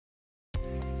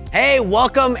Hey,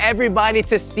 welcome everybody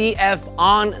to CF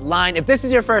Online. If this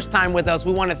is your first time with us,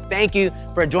 we want to thank you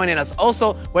for joining us.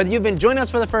 Also, whether you've been joining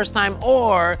us for the first time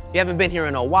or you haven't been here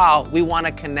in a while, we want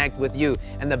to connect with you.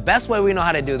 And the best way we know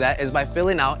how to do that is by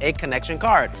filling out a connection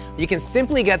card. You can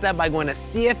simply get that by going to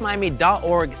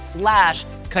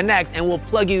cfmiami.org/connect, and we'll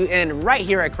plug you in right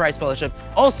here at Christ Fellowship.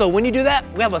 Also, when you do that,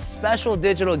 we have a special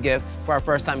digital gift for our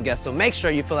first-time guests, so make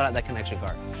sure you fill out that connection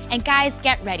card. And guys,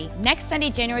 get ready. Next Sunday,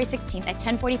 January 16th at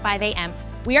 10:45 a.m.,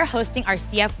 we are hosting our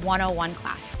CF 101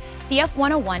 class. CF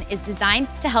 101 is designed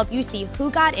to help you see who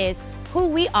God is, who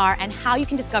we are, and how you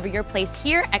can discover your place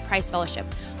here at Christ Fellowship.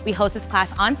 We host this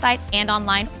class on-site and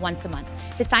online once a month.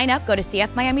 To sign up, go to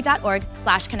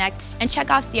cfmiami.org/connect and check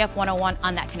off CF 101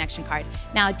 on that connection card.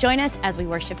 Now join us as we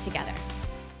worship together.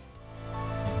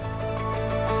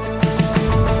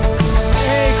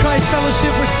 Hey, Christ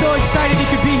Fellowship, we're so excited you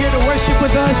could be here to worship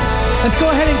with us. Let's go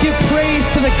ahead and give praise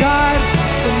to the God,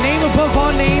 the name above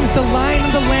all names, the Lion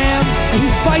and the Lamb, and He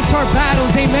fights our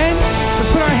battles, amen? So let's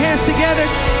put our hands together.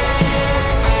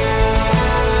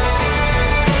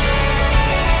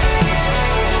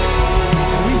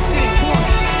 And we sing, come on.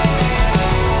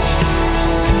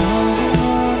 He's coming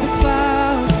on the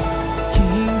clouds,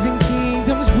 kings and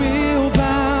kingdoms will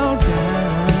bow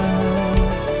down.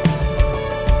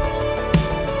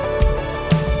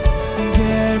 And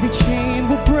every chain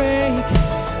will break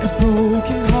as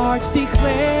broken hearts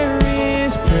declare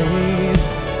His praise.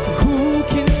 For who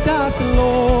can stop the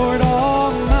Lord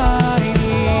Almighty?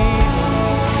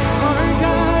 Our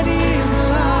God is the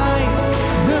Lion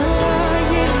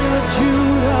of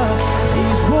Judah.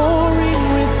 He's roaring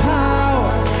with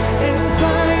power and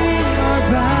fighting our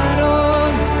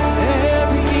battles.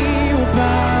 Every knee will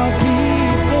bow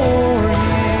before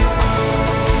Him.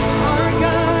 Our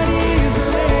God is the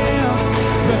Lamb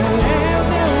that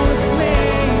was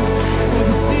slain for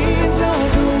the sins of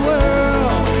the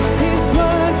world. His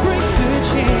blood breaks the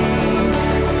chains,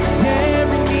 and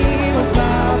every knee will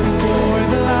bow before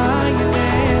the Lion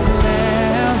and the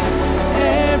Lamb.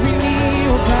 Every knee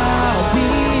will bow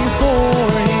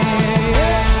before Him.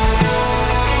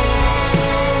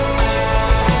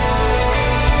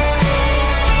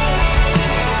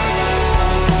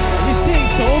 We sing,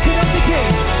 so open up the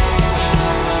gates.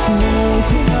 So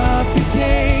open up the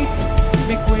gates,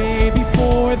 make way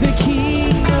before the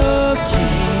King of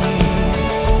Kings.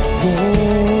 Oh,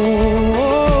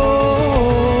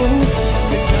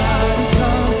 the God who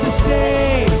comes to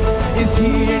save is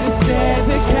here to set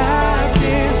the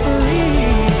captives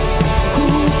free. Who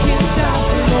can stop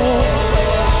the Lord?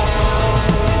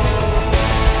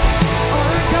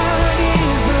 Our God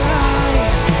is the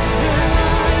Lion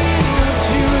of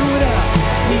Judah.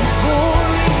 He's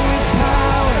roaring with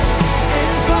power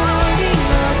and fighting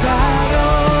our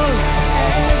battles.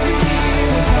 Every knee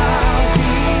will bow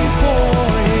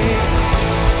before Him.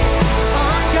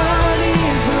 Our God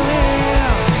is the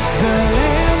Lamb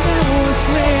that was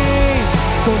slain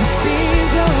for the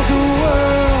sins of the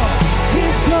world.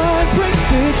 His blood breaks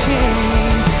the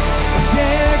chains, and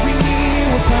every knee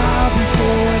will bow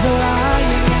before the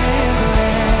Lion and the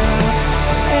Lamb.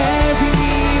 Every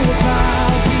knee will bow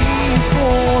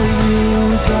before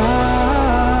You,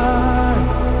 God.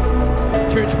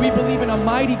 Church, we believe in a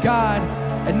mighty God,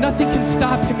 and nothing can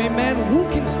stop Him, amen? Who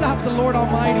can stop the Lord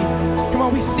Almighty? Come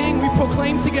on, we sing, we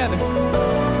proclaim together.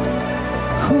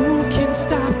 Who can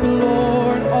stop the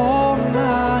Lord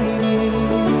Almighty?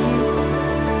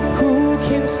 Who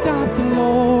can stop the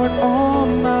Lord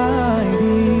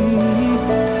Almighty?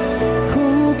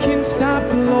 Who can stop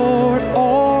the Lord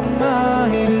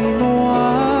Almighty? No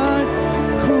one.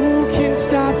 Who can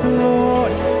stop the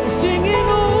Lord? Singing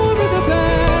over the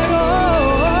battle.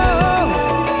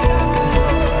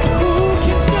 Who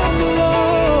can stop the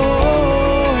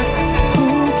Lord? Who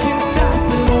can stop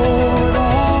the Lord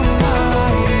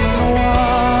Almighty? No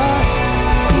one.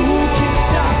 Who can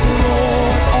stop the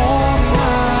Lord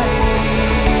Almighty?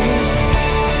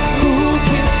 Who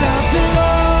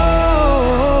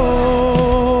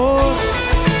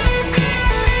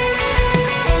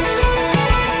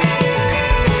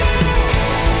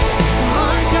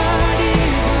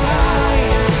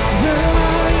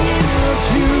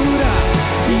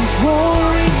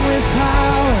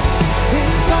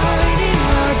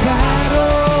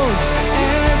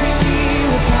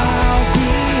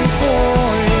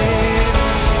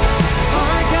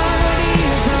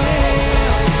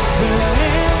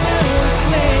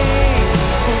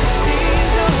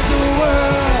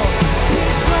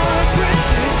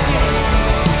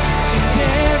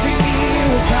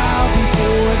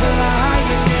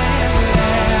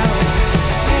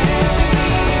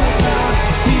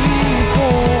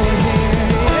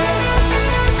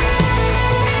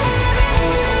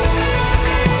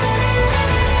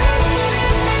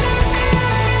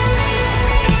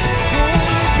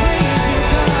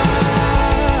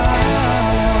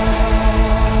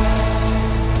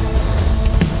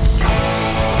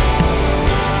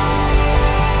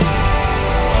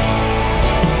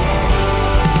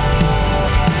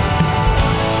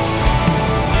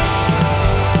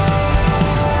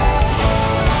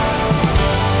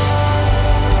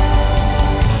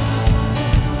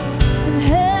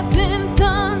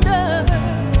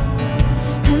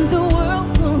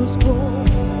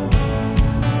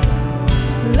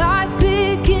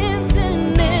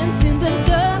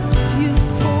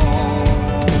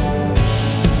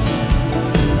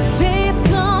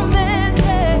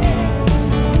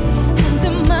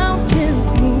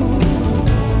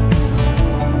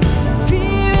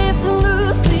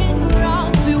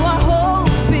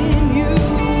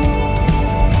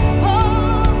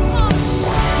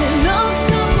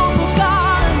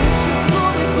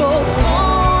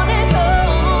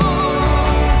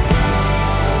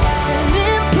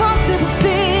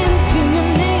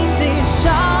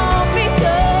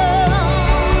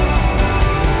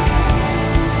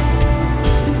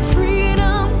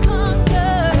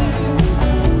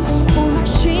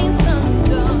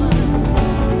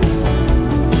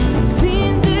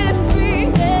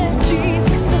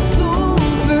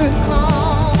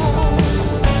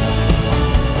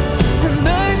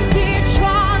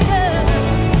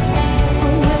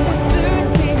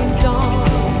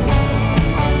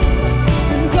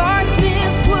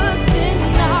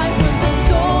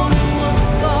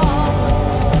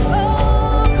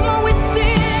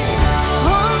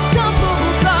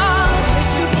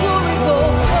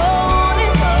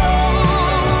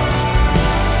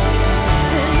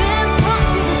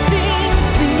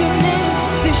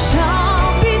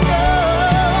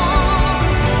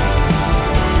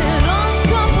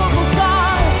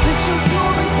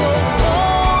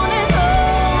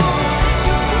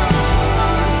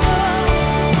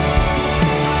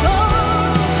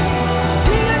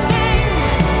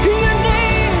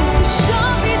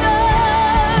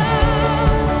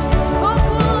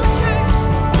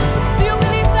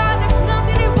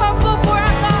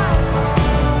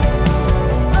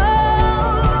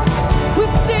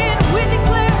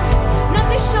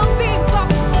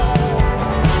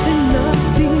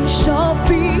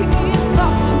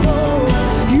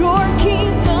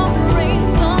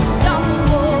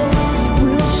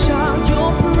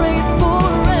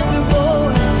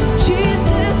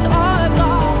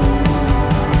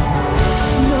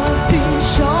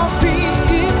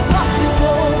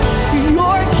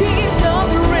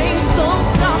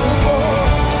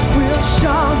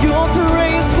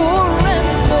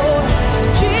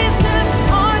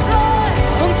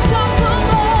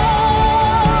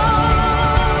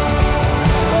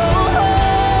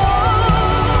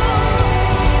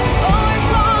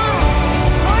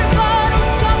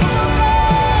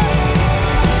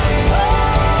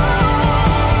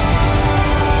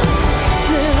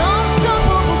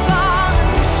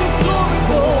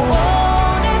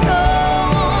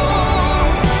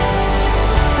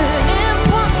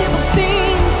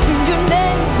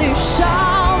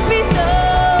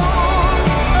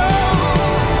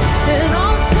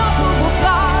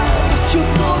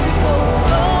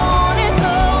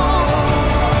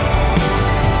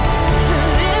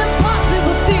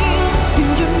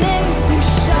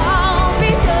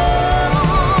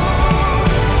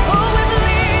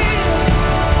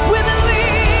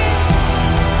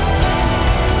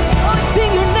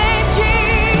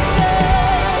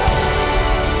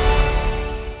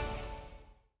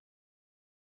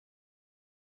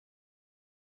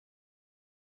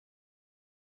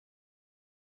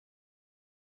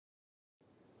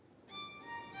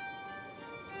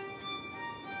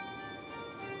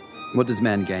What does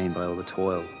man gain by all the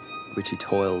toil which he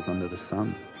toils under the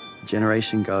sun? A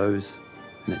generation goes,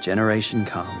 and a generation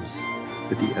comes,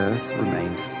 but the earth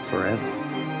remains forever.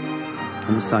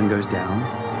 And the sun goes down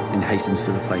and hastens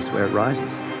to the place where it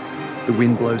rises. The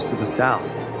wind blows to the south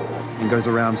and goes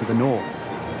around to the north.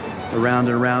 Around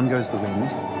and around goes the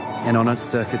wind, and on its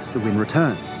circuits the wind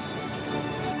returns.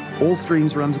 All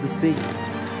streams run to the sea,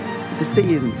 but the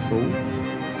sea isn't full.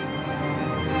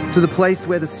 To the place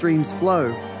where the streams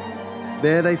flow,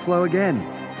 there they flow again.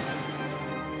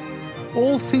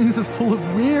 All things are full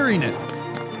of weariness.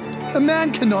 A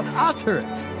man cannot utter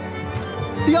it.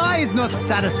 The eye is not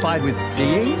satisfied with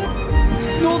seeing,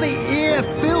 nor the ear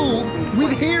filled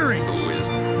with hearing.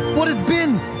 What has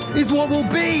been is what will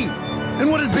be,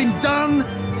 and what has been done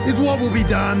is what will be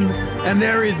done, and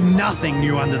there is nothing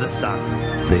new under the sun.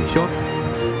 Very short.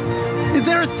 Is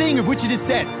there a thing of which it is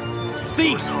said,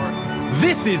 "See,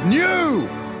 this is new"?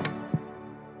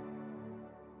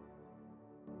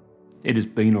 It has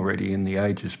been already in the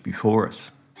ages before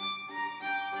us.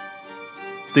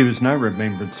 There is no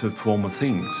remembrance of former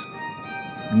things,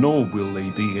 nor will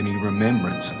there be any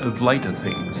remembrance of later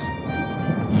things,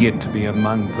 yet to be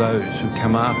among those who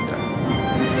come after.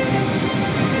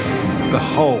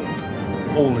 Behold,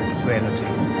 all is vanity,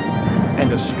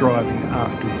 and a striving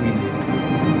after wind.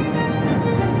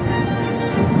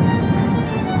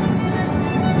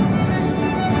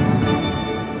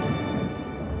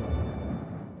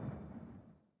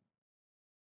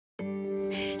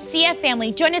 CF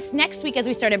family, join us next week as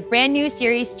we start a brand new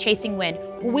series, Chasing Wind,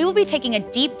 where we will be taking a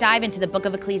deep dive into the book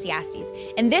of Ecclesiastes.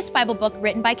 In this Bible book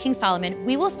written by King Solomon,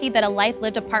 we will see that a life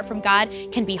lived apart from God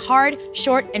can be hard,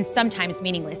 short, and sometimes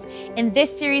meaningless. In this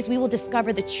series, we will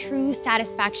discover the true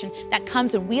satisfaction that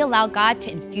comes when we allow God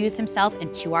to infuse himself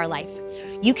into our life.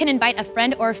 You can invite a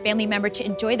friend or a family member to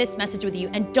enjoy this message with you,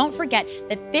 and don't forget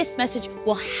that this message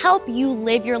will help you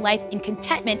live your life in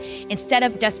contentment instead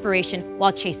of desperation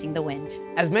while chasing the wind.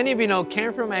 As many of you know,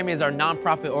 Caring for Miami is our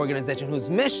nonprofit organization whose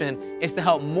mission is to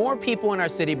help more people in our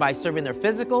city by serving their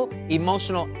physical,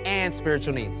 emotional, and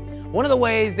spiritual needs. One of the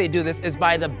ways they do this is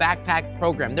by the backpack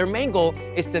program. Their main goal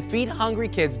is to feed hungry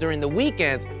kids during the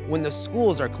weekends when the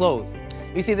schools are closed.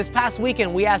 You see, this past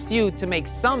weekend, we asked you to make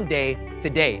some day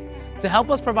today, to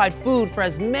help us provide food for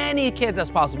as many kids as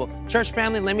possible. Church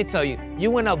family, let me tell you,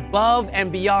 you went above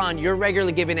and beyond your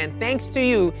regular giving, and thanks to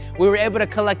you, we were able to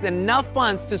collect enough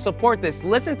funds to support this.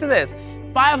 Listen to this.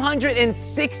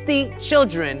 560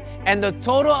 children, and the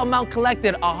total amount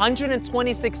collected,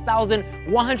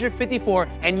 $126,154,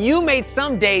 and you made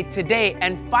some day today,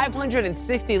 and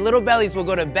 560 little bellies will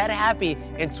go to bed happy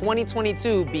in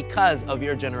 2022 because of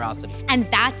your generosity. And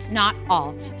that's not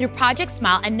all. Through Project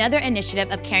Smile, another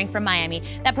initiative of Caring for Miami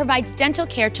that provides dental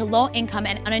care to low-income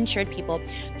and uninsured people,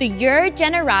 through your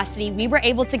generosity, we were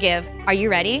able to give, are you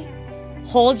ready?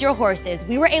 Hold your horses.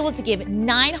 We were able to give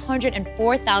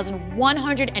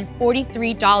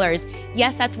 $904,143.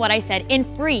 Yes, that's what I said, in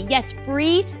free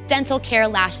dental care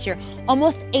last year.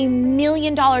 Almost $1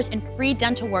 million in free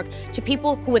dental work to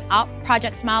people who without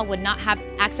Project Smile would not have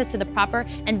access to the proper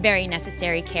and very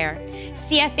necessary care.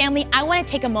 CF family, I want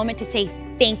to take a moment to say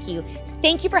thank you.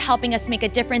 Thank you for helping us make a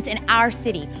difference in our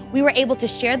city. We were able to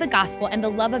share the gospel and the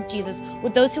love of Jesus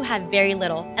with those who had very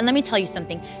little. And let me tell you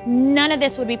something, none of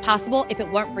this would be possible if it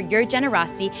weren't for your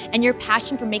generosity and your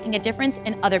passion for making a difference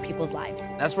in other people's lives.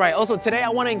 That's right. Also, today I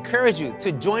want to encourage you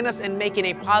to join us in making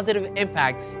a positive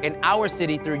impact in our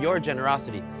city through your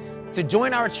generosity. To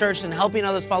join our church and helping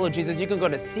others follow Jesus, you can go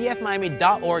to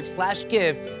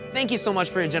cfmiami.org/give. Thank you so much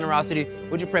for your generosity.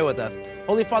 Would you pray with us?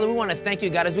 Holy Father, we want to thank you,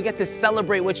 God, as we get to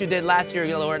celebrate what you did last year,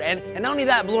 Lord. And not only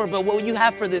that, Lord, but what you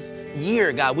have for this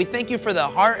year, God. We thank you for the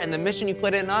heart and the mission you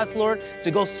put in us, Lord,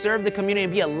 to go serve the community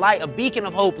and be a light, a beacon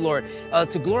of hope, Lord,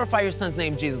 to glorify your son's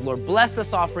name, Jesus, Lord. Bless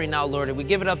this offering now, Lord, and we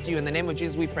give it up to you. In the name of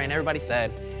Jesus, we pray. And everybody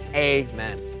said,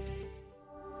 amen.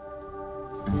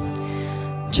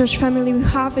 Church family, we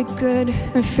have a good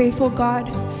and faithful God.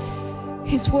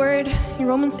 His word in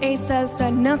Romans 8 says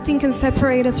that nothing can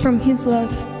separate us from his love.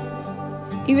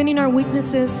 Even in our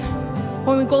weaknesses,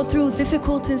 when we go through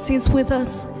difficulties, he's with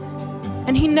us.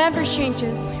 And he never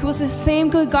changes. He was the same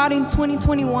good God in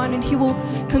 2021, and he will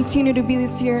continue to be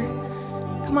this year.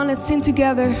 Come on, let's sing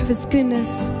together of his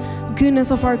goodness, the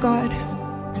goodness of our God.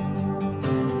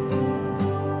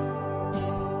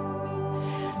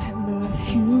 I love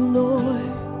you, Lord.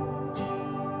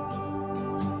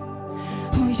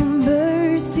 Your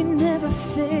mercy never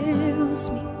fails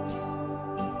me.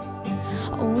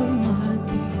 All my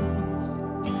days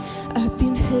I've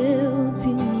been held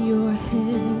in your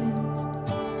hands.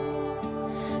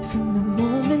 From the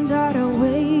moment that I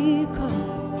wake up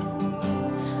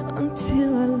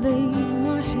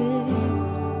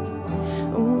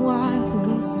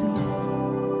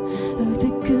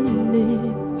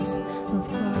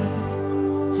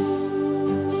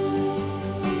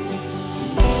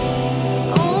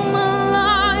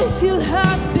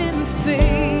have been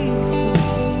faithful.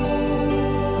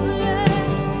 Yeah.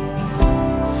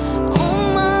 All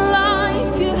my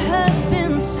life you have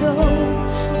been so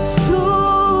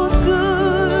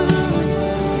good.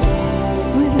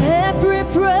 With every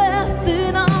breath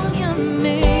that I am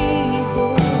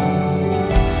able,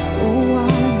 oh, I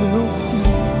will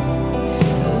sing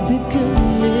of the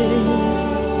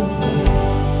goodness of God.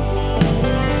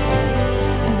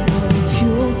 I love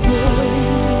your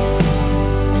voice.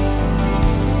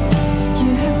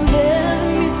 You have led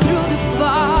me through the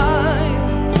fire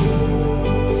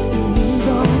and in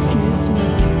darkest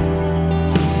nights.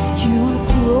 You are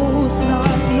close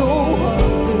like no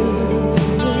other.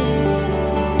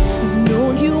 I've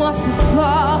known you as a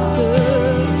father.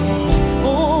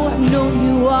 Oh, I've known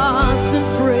you as a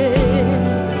friend.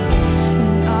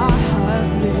 And I have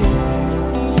lived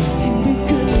in the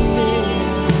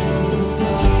goodness of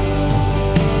God.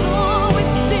 Oh,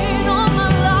 we've seen all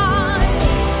my life,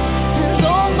 and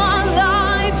all my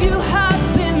life you have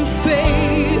been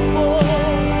faithful.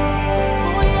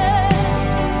 Oh,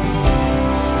 yes.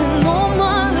 And all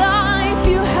my life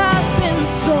you have been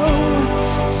so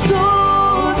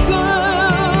good.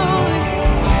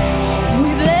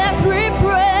 With every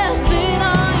breath that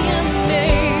I am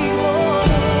able,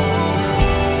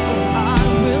 I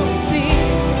will sing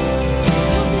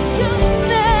of the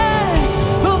goodness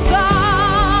of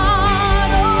God.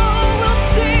 Oh, we'll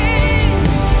sing.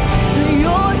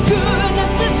 Your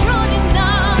goodness is running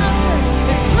after,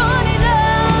 it's running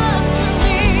after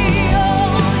me.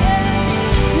 Oh, yeah.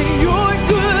 Your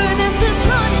goodness is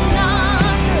running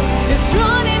after, it's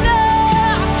running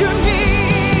after me.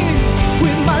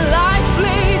 With my life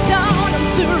laid down, I'm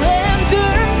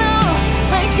surrendered now.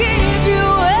 I give you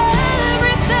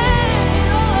everything.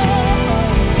 Oh,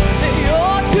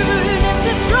 your goodness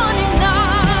is running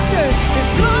after,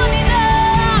 it's running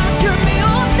after me.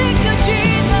 Oh, thank you,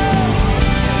 Jesus.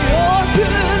 Your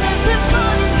goodness is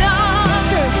running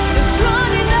after, it's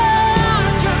running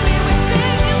after me. We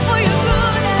thank you for your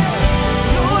goodness.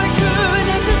 Your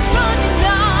goodness is running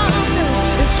after,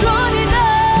 it's running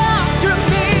after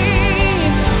me.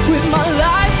 With my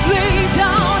life laid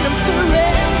down, I'm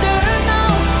surrendered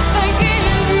now. I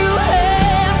give you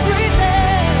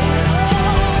everything.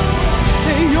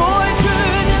 Your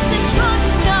goodness is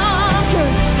running after,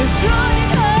 it's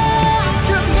running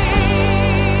after me.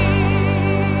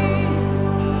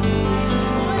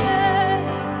 Oh, yeah.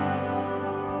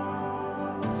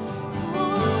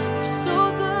 Oh, you're so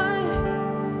good.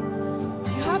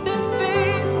 You have been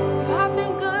faithful, you have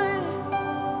been good.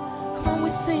 Come on, we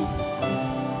sing.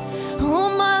 All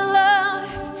my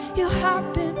life you have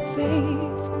been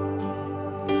faithful.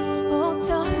 Oh,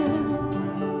 tell him.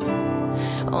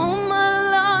 All my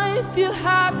life you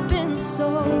have been so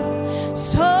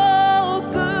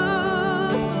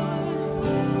good.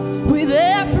 With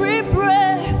every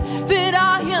breath that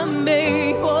I am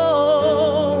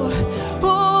able,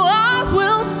 oh, I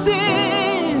will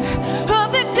sing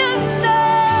of the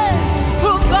goodness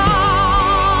of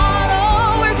God.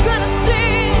 Oh, we're gonna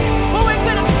sing. Oh, we're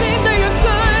gonna sing that you're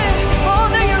good. Oh,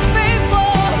 that you're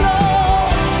faithful. Oh,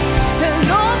 and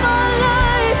all my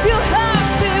life you have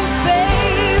been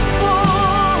faithful.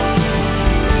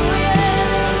 Oh,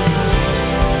 yeah.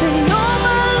 And all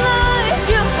my life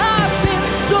you have been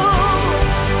so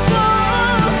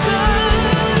good.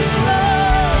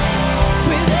 Oh,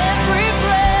 with every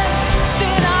breath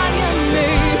that I am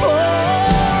able,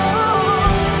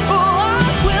 oh, I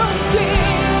will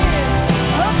sing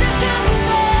of the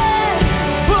goodness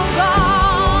of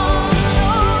God.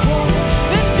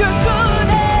 It's your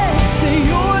goodness,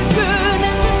 your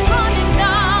goodness is running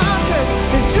after,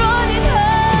 it's running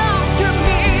after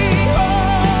me.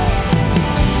 Oh,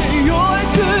 your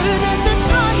goodness is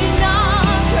running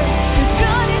after, it's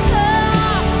running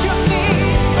after me.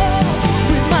 Oh,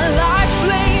 with my life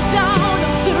laid down,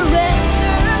 I'm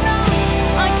surrendered now.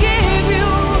 I give you,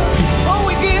 oh,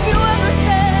 we give you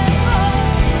everything. Oh,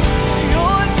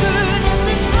 your goodness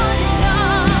is running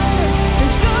after,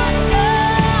 it's running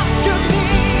after me.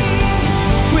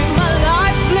 With my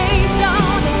life laid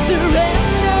down, I'm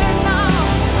surrendered now.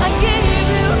 I give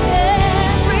you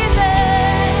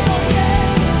everything. Oh,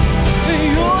 yeah.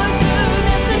 Your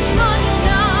goodness is running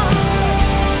after.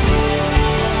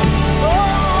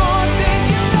 Oh, thank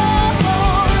you,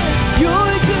 Lord. Your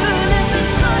goodness is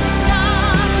running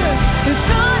after, it's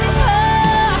running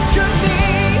after me.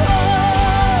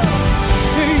 Oh,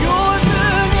 your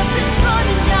goodness is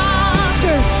running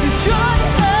after, it's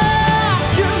running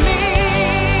after me.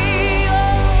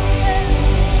 Oh, yeah.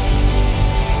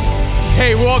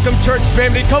 Hey, welcome, church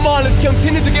family. Come on, let's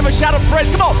continue to give a shout of praise.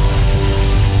 Come on.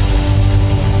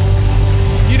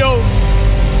 You know,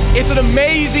 It's an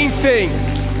amazing thing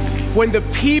when the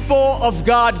people of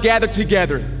God gather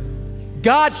together.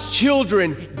 God's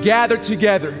children gather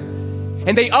together,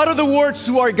 and they utter the words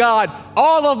to our God,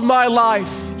 all of my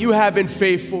life you have been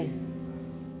faithful.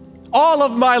 All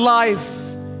of my life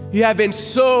you have been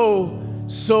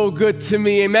so good to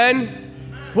me,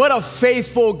 amen? What a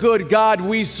faithful, good God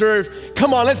we serve.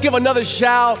 Come on, let's give another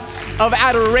shout of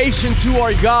adoration to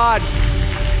our God.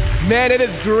 Man, it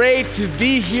is great to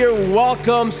be here.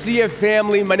 Welcome, CF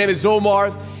family. My name is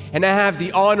Omar, and I have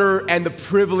the honor and the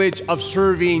privilege of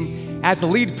serving as the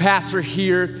lead pastor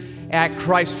here at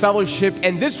Christ Fellowship.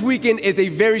 And this weekend is a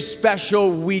very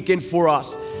special weekend for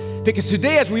us, because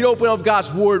today, as we open up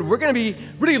God's Word, we're going to be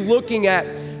really looking at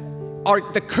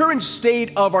the current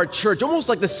state of our church, almost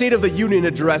like the State of the Union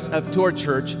address to our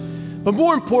church. But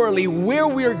more importantly, where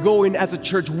we are going as a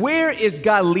church. Where is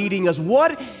God leading us?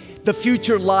 What the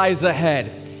future lies ahead.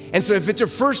 And so if it's your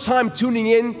first time tuning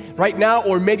in right now,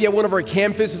 or maybe at one of our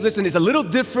campuses, listen, it's a little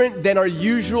different than our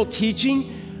usual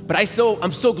teaching, but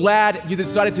I'm so glad you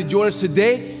decided to join us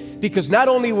today, because not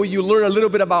only will you learn a little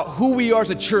bit about who we are as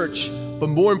a church, but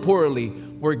more importantly,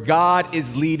 where God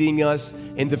is leading us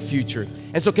in the future.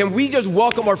 And so can we just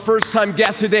welcome our first time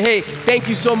guest today? Hey, thank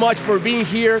you so much for being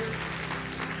here.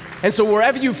 And so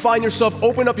wherever you find yourself,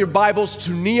 open up your Bibles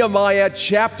to Nehemiah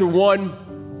chapter 1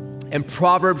 and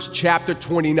Proverbs chapter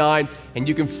 29, and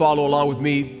you can follow along with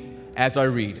me as I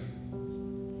read.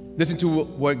 Listen to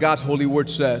what God's holy word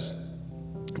says.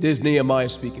 This is Nehemiah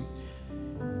speaking.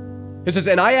 It says,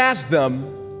 "And I asked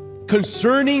them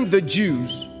concerning the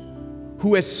Jews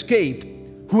who escaped,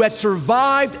 who had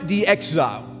survived the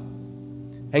exile,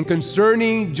 and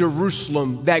concerning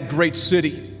Jerusalem, that great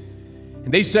city.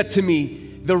 And they said to me,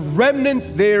 the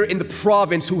remnant there in the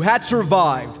province who had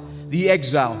survived the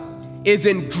exile is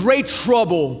in great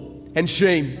trouble and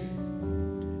shame.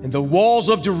 And the walls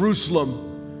of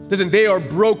Jerusalem, listen, they are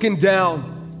broken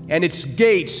down, and its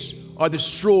gates are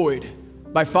destroyed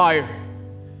by fire."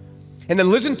 And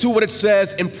then listen to what it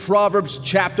says in Proverbs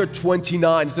chapter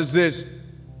 29. It says this,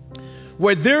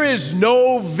 "Where there is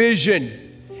no vision,"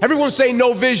 everyone say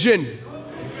no vision.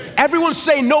 Everyone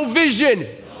say no vision.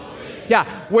 Yeah,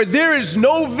 "where there is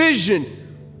no vision,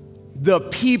 the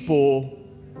people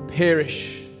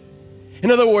perish." In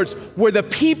other words, where the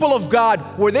people of God,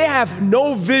 where they have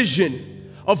no vision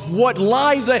of what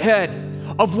lies ahead,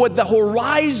 of what the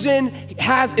horizon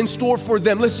has in store for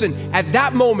them, listen, at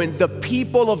that moment, the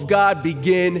people of God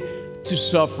begin to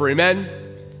suffer. Amen?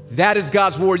 That is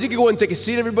God's word. You can go and take a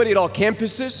seat, everybody, at all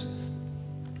campuses.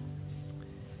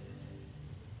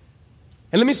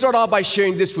 And let me start off by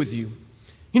sharing this with you.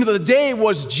 You know, the day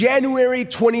was January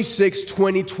 26,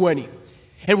 2020.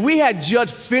 And we had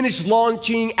just finished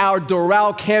launching our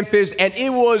Doral campus, and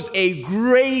it was a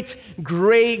great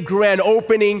grand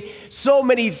opening. So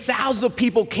many thousands of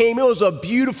people came. It was a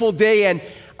beautiful day, and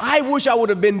I wish I would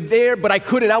have been there, but I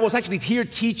couldn't. I was actually here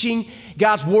teaching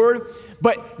God's word.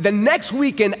 But the next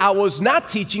weekend, I was not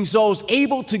teaching, so I was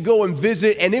able to go and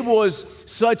visit, and it was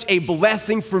such a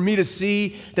blessing for me to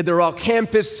see the Doral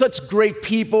campus, such great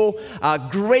people,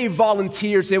 great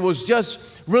volunteers. It was just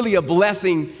really a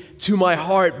blessing to my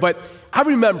heart. But I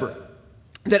remember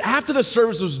that after the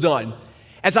service was done,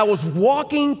 as I was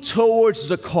walking towards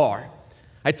the car,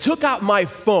 I took out my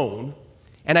phone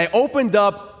and I opened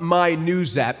up my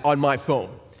news app on my phone.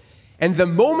 And the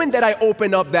moment that I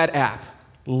opened up that app,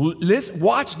 let's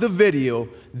watch the video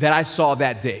that I saw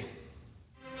that day.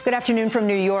 Good afternoon from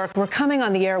New York. We're coming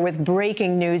on the air with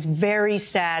breaking news, very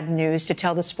sad news to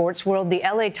tell the sports world. The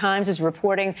LA Times is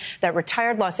reporting that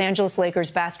retired Los Angeles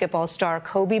Lakers basketball star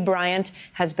Kobe Bryant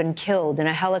has been killed in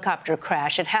a helicopter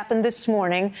crash. It happened this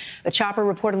morning. The chopper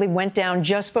reportedly went down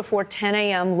just before 10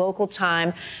 a.m. local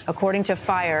time, according to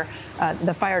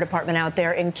the fire department out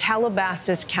there in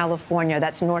Calabasas, California.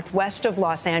 That's northwest of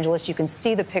Los Angeles. You can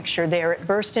see the picture there. It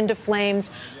burst into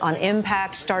flames on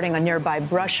impact, starting a nearby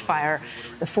brush fire.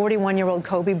 The 41-year-old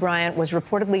Kobe Bryant was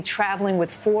reportedly traveling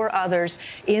with 4 others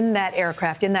in that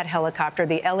aircraft, in that helicopter.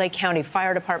 The LA County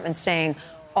Fire Department saying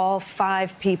all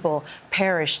 5 people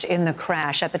perished in the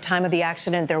crash. At the time of the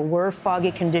accident, there were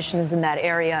foggy conditions in that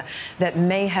area that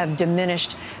may have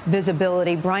diminished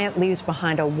visibility. Bryant leaves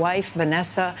behind a wife,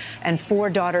 Vanessa, and 4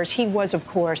 daughters. He was, of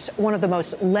course, one of the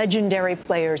most legendary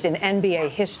players in NBA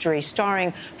history,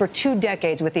 starring for 2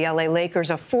 decades with the LA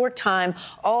Lakers, a 4-time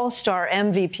All-Star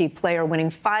MVP player, winning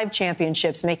 5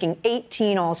 championships, making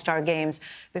 18 All-Star games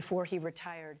before he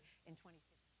retired in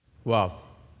 2016. Wow.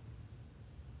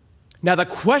 Now, the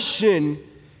question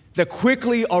that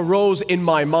quickly arose in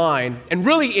my mind, and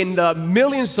really in the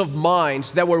millions of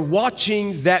minds that were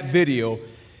watching that video,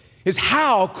 is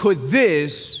how could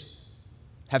this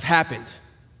have happened?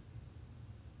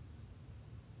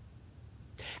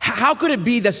 How could it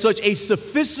be that such a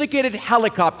sophisticated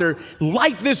helicopter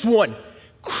like this one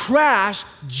crashed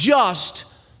just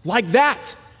like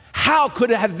that? How could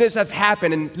this have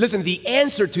happened? And listen, the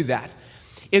answer to that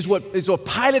is what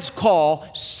pilots call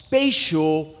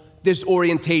spatial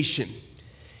disorientation.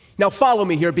 Now follow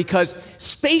me here, because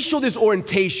spatial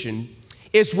disorientation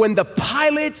is when the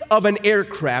pilot of an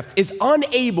aircraft is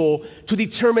unable to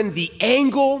determine the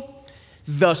angle,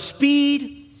 the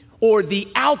speed, or the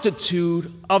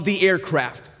altitude of the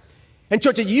aircraft. And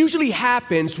church, it usually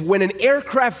happens when an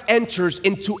aircraft enters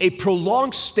into a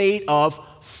prolonged state of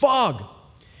fog.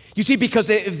 You see, because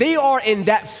if they are in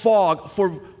that fog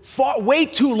for way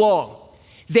too long,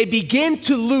 they begin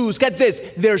to lose, get this,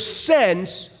 their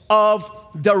sense of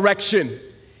direction.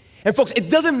 And folks, it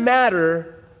doesn't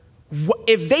matter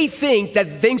if they think that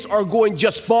things are going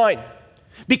just fine.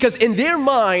 Because in their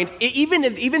mind,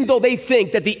 even though they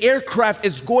think that the aircraft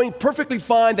is going perfectly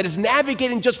fine, that it's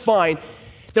navigating just fine,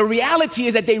 the reality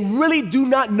is that they really do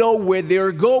not know where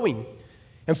they're going.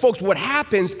 And folks, what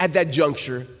happens at that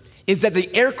juncture is that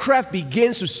the aircraft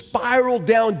begins to spiral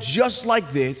down just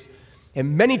like this,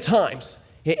 and many times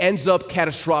it ends up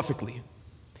catastrophically.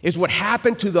 It's what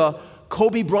happened to the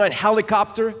Kobe Bryant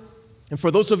helicopter, and for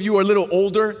those of you who are a little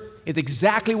older, it's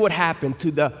exactly what happened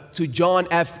to John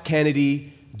F.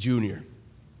 Kennedy Jr.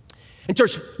 And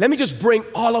church, let me just bring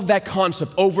all of that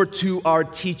concept over to our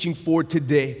teaching for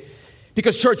today.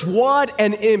 Because church, what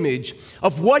an image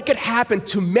of what could happen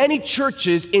to many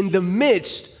churches in the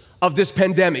midst of this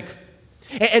pandemic.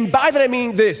 And by that I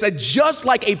mean this, that just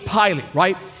like a pilot,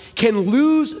 right, can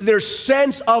lose their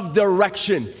sense of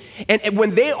direction. And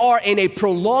when they are in a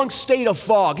prolonged state of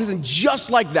fog, listen,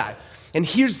 just like that. And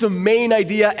here's the main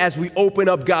idea as we open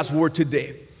up God's Word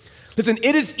today. Listen,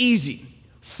 it is easy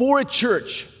for a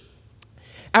church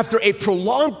after a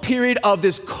prolonged period of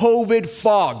this COVID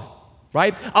fog,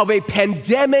 right, of a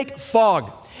pandemic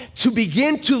fog, to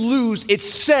begin to lose its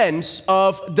sense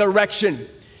of direction.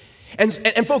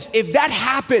 And folks, if that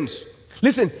happens,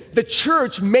 listen, the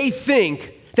church may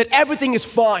think that everything is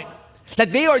fine,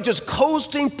 that they are just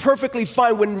coasting perfectly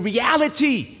fine, when in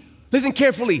reality, listen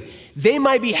carefully, they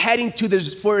might be heading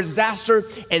for a disaster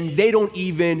and they don't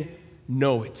even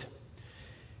know it.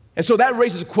 And so that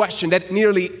raises a question that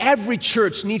nearly every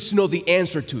church needs to know the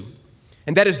answer to.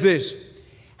 And that is this: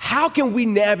 how can we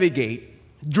navigate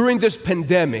during this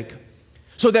pandemic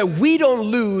so that we don't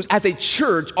lose, as a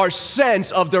church, our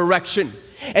sense of direction?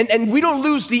 And we don't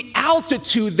lose the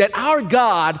altitude that our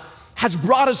God has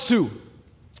brought us to.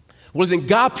 Well, listen,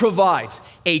 God provides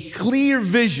a clear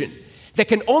vision that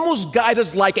can almost guide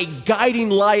us like a guiding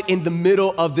light in the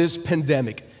middle of this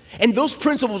pandemic. And those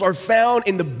principles are found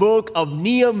in the book of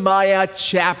Nehemiah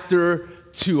chapter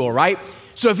 2, all right?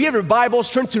 So if you have your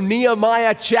Bibles, turn to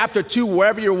Nehemiah chapter 2,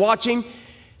 wherever you're watching.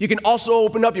 You can also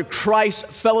open up your Christ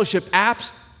Fellowship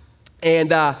apps. And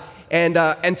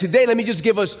today, let me just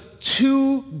give us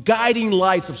two guiding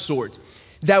lights of sorts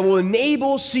that will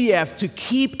enable CF to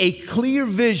keep a clear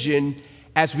vision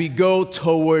as we go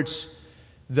towards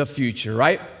the future,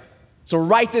 right? So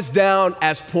write this down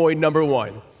as point number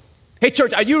one. Hey,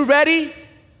 church, are you ready?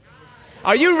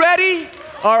 Are you ready?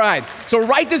 All right, so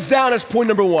write this down as point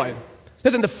number one.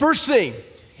 Listen, the first thing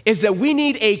is that we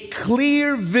need a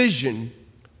clear vision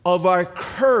of our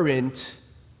current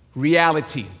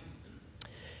reality.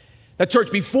 Now,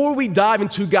 church, before we dive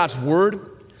into God's Word,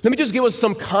 let me just give us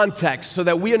some context so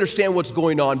that we understand what's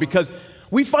going on, because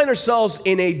we find ourselves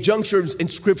in a juncture in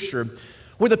Scripture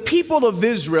where the people of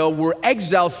Israel were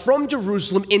exiled from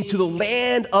Jerusalem into the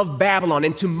land of Babylon,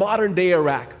 into modern-day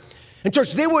Iraq. And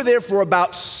church, they were there for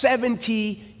about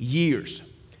 70 years.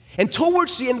 And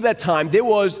towards the end of that time, there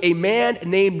was a man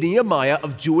named Nehemiah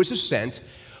of Jewish descent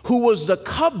who was the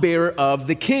cupbearer of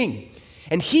the king.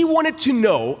 And he wanted to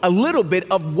know a little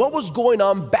bit of what was going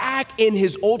on back in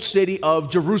his old city of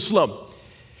Jerusalem.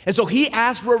 And so he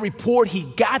asked for a report. He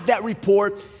got that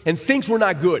report, and things were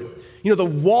not good. You know, the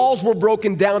walls were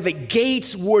broken down. The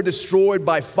gates were destroyed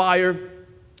by fire.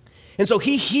 And so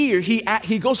he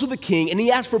goes to the king, and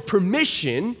he asks for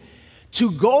permission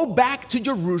to go back to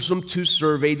Jerusalem to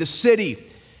survey the city.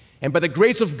 And by the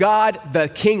grace of God, the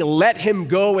king let him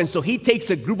go. And so he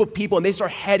takes a group of people, and they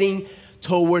start heading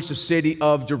towards the city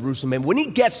of Jerusalem. And when he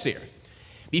gets there,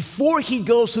 before he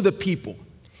goes to the people,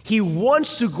 he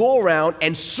wants to go around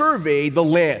and survey the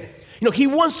land. You know, he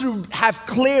wants to have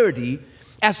clarity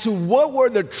as to what were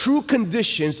the true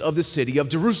conditions of the city of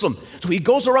Jerusalem. So he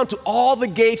goes around to all the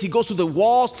gates, he goes to the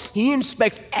walls, he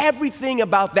inspects everything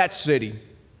about that city.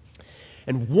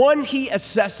 And when he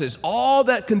assesses all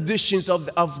the conditions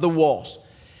of the walls,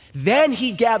 Then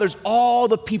he gathers all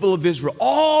the people of Israel,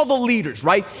 all the leaders,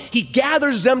 right? He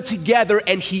gathers them together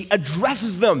and he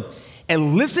addresses them.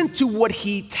 And listen to what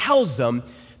he tells them,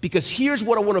 because here's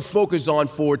what I want to focus on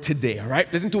for today, all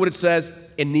right? Listen to what it says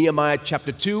in Nehemiah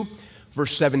chapter 2,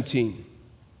 verse 17.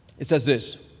 It says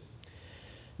this: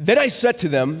 "Then I said to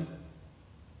them,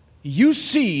 you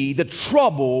see the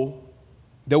trouble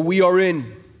that we are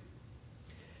in,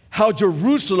 how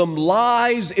Jerusalem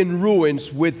lies in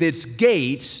ruins with its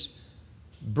gates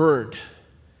burned."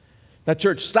 Now,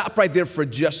 church, stop right there for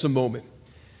just a moment,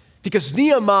 because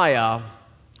Nehemiah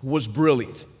was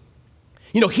brilliant.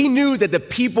 You know, he knew that the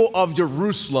people of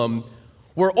Jerusalem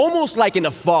were almost like in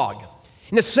a fog,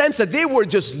 in the sense that they were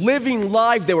just living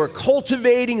life, they were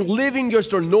cultivating, living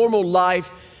just their normal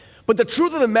life. But the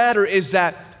truth of the matter is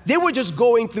that they were just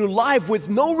going through life with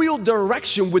no real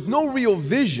direction, with no real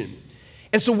vision.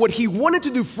 And so what he wanted to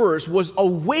do first was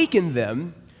awaken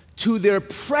them to their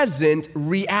present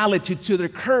reality, to their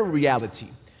current reality.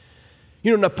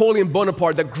 You know, Napoleon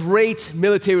Bonaparte, the great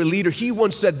military leader, he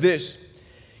once said this.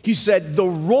 He said, "The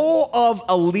role of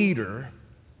a leader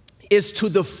is to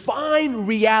define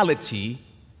reality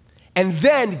and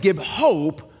then give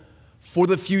hope for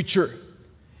the future."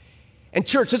 And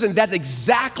church, listen, that's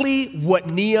exactly what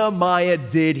Nehemiah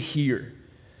did here.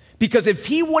 Because if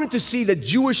he wanted to see the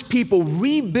Jewish people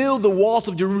rebuild the walls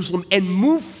of Jerusalem and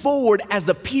move forward as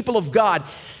the people of God,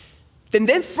 then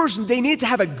first they need to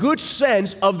have a good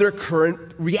sense of their current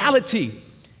reality.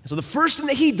 So the first thing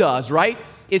that he does, right,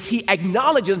 is he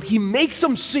acknowledges, he makes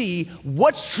them see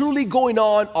what's truly going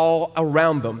on all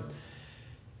around them.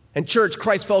 And church,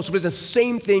 Christ Fellowship, is the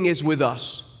same thing as with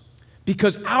us.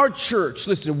 Because our church,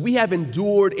 listen, we have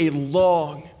endured a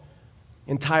long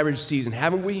and tiring season,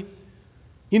 haven't we?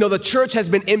 You know, the church has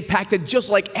been impacted just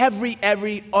like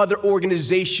every other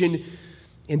organization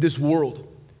in this world.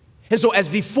 And so as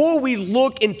before we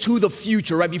look into the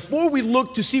future, right, before we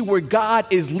look to see where God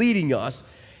is leading us,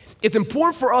 it's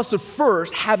important for us to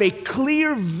first have a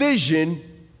clear vision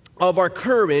of our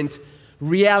current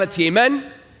reality.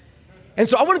 Amen? And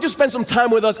so I want to just spend some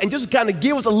time with us and just kind of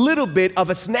give us a little bit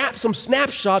of some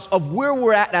snapshots of where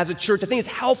we're at as a church. I think it's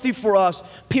healthy for us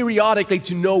periodically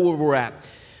to know where we're at.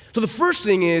 So the first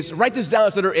thing is, write this down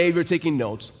as letter A if you're taking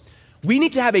notes. We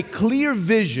need to have a clear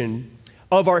vision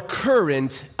of our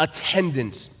current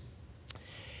attendance.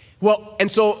 Well,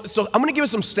 and so I'm going to give you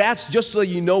some stats just so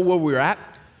you know where we're at.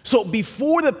 So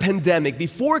before the pandemic,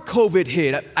 before COVID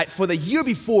hit, for the year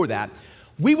before that,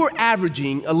 we were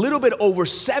averaging a little bit over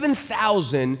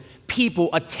 7,000 people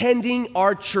attending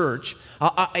our church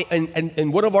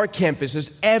in one of our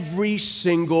campuses every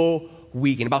single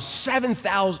weekend. About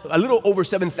 7,000, a little over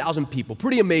 7,000 people.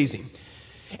 Pretty amazing.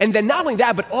 And then not only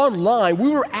that, but online, we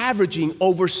were averaging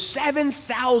over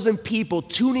 7,000 people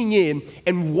tuning in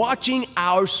and watching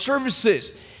our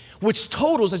services, which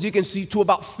totals, as you can see, to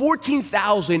about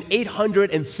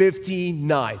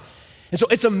 14,859. And so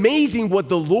it's amazing what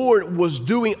the Lord was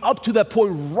doing up to that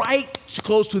point, right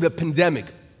close to the pandemic.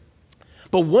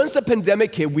 But once the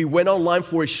pandemic hit, we went online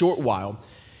for a short while.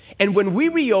 And when we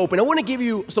reopened, I want to give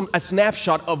you a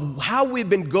snapshot of how we've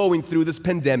been going through this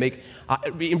pandemic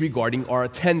regarding our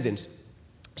attendance.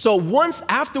 So once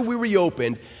after we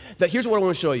reopened, here's what I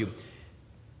want to show you.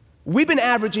 We've been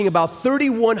averaging about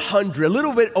 3,100, a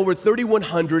little bit over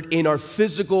 3,100 in our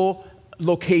physical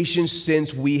locations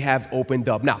since we have opened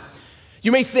up. Now,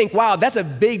 you may think, wow, that's a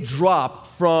big drop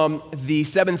from the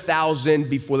 7,000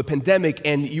 before the pandemic,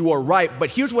 and you are right, but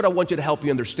here's what I want you to help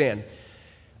you understand.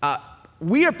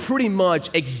 We are pretty much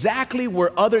exactly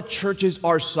where other churches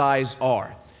our size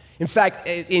are. In fact,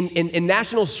 in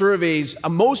national surveys,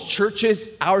 most churches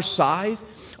our size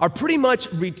are pretty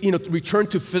much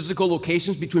returned to physical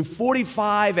locations between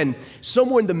 45 and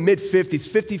somewhere in the mid-50s,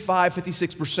 55,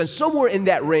 56%, somewhere in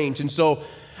that range. And so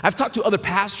I've talked to other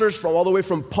pastors from all the way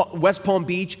from West Palm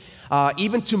Beach,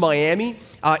 even to Miami,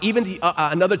 even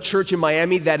another church in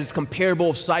Miami that is comparable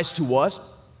of size to us.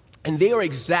 And they are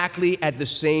exactly at the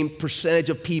same percentage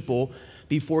of people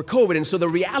before COVID. And so the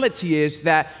reality is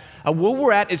that where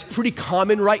we're at is pretty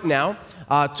common right now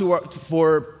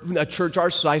for a church our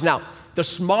size. Now, the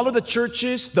smaller the church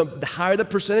is, the higher the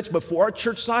percentage, but for our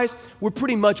church size, we're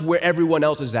pretty much where everyone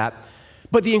else is at.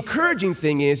 But the encouraging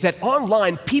thing is that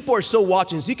online, people are still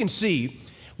watching. As you can see,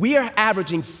 we are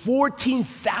averaging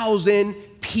 14,000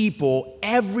 people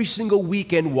every single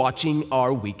weekend watching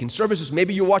our weekend services.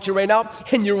 Maybe you're watching right now,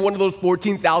 and you're one of those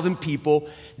 14,000 people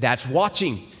that's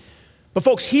watching. But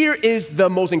folks, here is the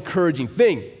most encouraging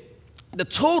thing. The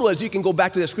total, as you can go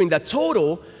back to the screen, that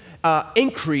total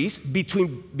increase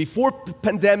between before the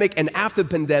pandemic and after the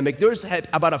pandemic. There's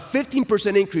about a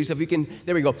 15% increase, if you can,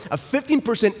 there we go, a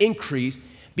 15% increase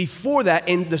before that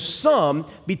in the sum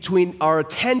between our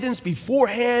attendance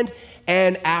beforehand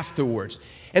and afterwards.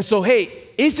 And so, hey,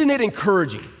 isn't it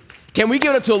encouraging? Can we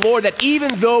give it to the Lord that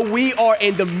even though we are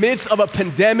in the midst of a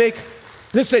pandemic,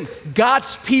 listen,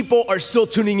 God's people are still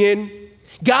tuning in.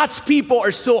 God's people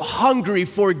are still hungry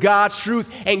for God's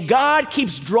truth. And God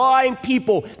keeps drawing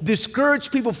people,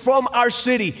 discouraged people from our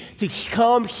city to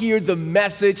come hear the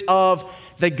message of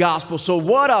the gospel. So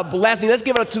what a blessing. Let's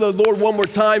give it up to the Lord one more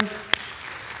time.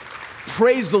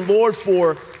 Praise the Lord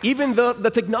for even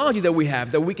the technology that we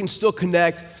have, that we can still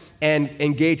connect and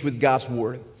engage with God's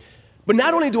word. But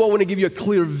not only do I want to give you a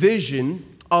clear vision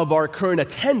of our current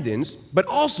attendance, but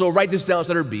also, write this down as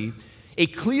letter B, a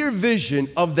clear vision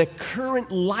of the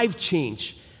current life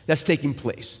change that's taking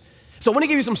place. So I want to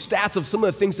give you some stats of some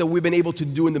of the things that we've been able to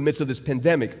do in the midst of this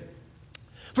pandemic.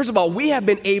 First of all, we have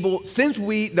been able, since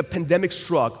the pandemic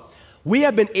struck, we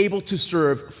have been able to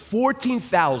serve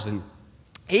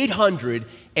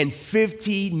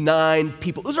 14,859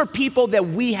 people. Those are people that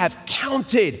we have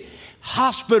counted.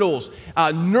 Hospitals,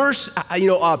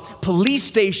 police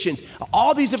stations,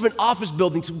 all these different office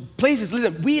buildings, places.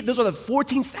 Listen, those are the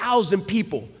 14,000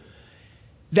 people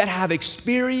that have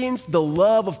experienced the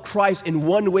love of Christ in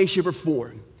one way, shape, or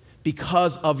form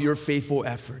because of your faithful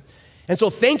effort. And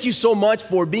so thank you so much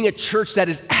for being a church that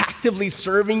is actively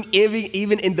serving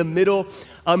even in the middle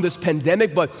of this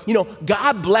pandemic. But,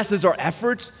 God blesses our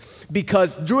efforts,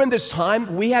 because during this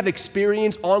time, we have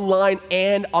experienced online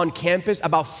and on campus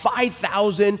about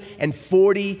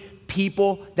 5,040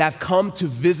 people that have come to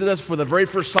visit us for the very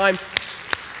first time.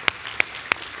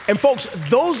 And folks,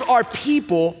 those are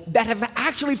people that have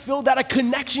actually filled out a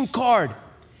connection card.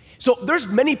 So there's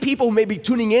many people who may be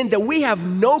tuning in that we have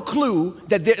no clue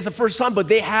that it's the first time, but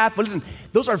they have. But listen,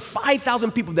 those are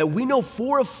 5,000 people that we know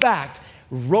for a fact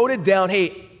wrote it down,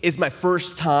 hey, it's my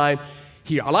first time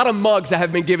here. A lot of mugs that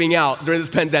have been giving out during this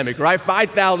pandemic, right?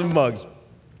 5,000 mugs.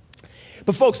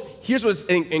 But folks, here's what's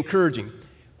encouraging.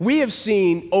 We have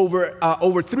seen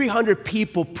over 300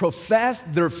 people profess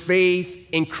their faith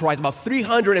in Christ, about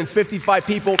 355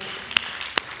 people.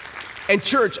 And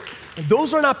church,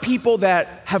 those are not people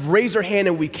that have raised their hand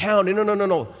and we count.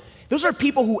 No. Those are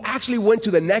people who actually went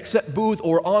to the Next booth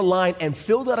or online and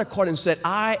filled out a card and said,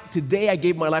 today I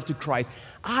gave my life to Christ.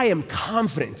 I am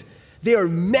confident there are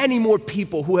many more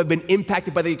people who have been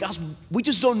impacted by the gospel. We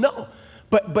just don't know.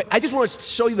 But I just want to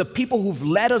show you the people who've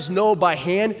let us know by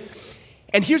hand.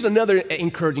 And here's another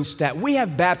encouraging stat. We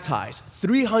have baptized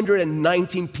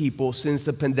 319 people since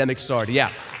the pandemic started.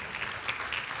 Yeah.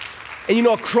 And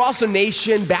across the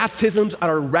nation, baptisms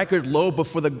are a record low, but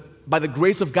by the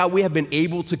grace of God, we have been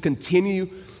able to continue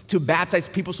to baptize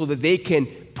people so that they can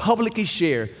publicly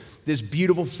share this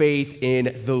beautiful faith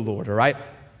in the Lord, all right?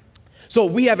 So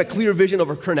we have a clear vision of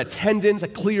our current attendance, a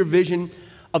clear vision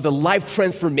of the life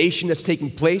transformation that's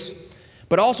taking place,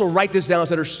 but also write this down as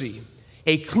letter C,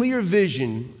 a clear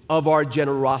vision of our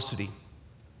generosity.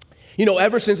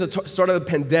 Ever since the start of the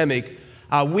pandemic,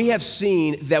 we have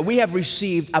seen that we have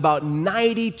received about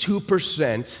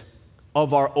 92%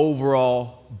 of our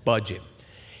overall budget.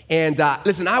 And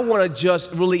listen, I want to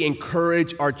just really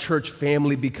encourage our church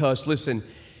family because, listen,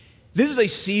 this is a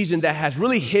season that has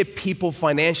really hit people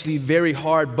financially very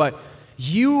hard, but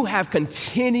you have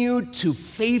continued to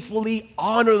faithfully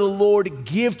honor the Lord,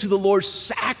 give to the Lord,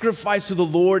 sacrifice to the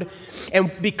Lord. And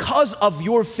because of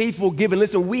your faithful giving,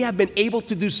 listen, we have been able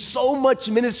to do so much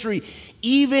ministry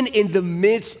even in the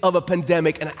midst of a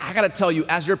pandemic. And I got to tell you,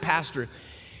 as your pastor,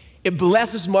 it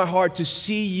blesses my heart to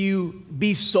see you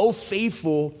be so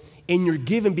faithful in your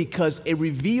giving because it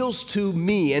reveals to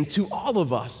me and to all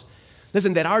of us,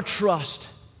 listen, that our trust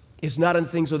is not in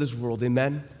things of this world,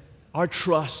 amen? Our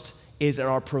trust is in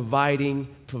our providing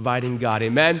God,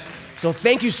 amen? So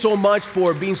thank you so much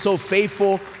for being so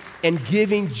faithful and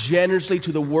giving generously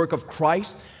to the work of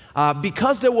Christ.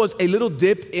 Because there was a little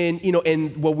dip in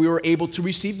what we were able to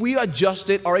receive, we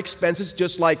adjusted our expenses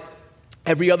just like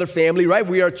every other family, right?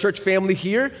 We are a church family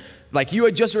here. Like you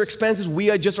adjust your expenses, we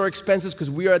adjust our expenses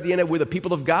because we are at the end, we're the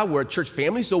people of God, we're a church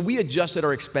family, so we adjusted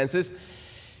our expenses.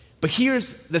 But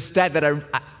here's the stat that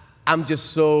I'm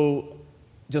just so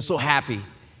happy.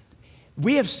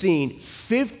 We have seen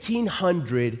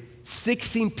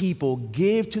 1,516 people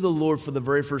give to the Lord for the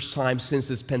very first time since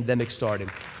this pandemic started.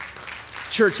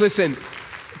 Church, listen,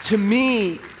 to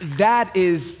me, that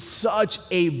is such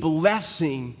a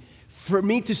blessing for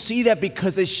me to see that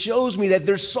because it shows me that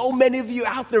there's so many of you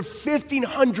out there,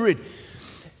 1,500,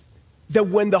 that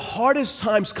when the hardest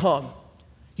times come,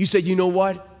 you say, you know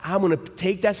what? I'm going to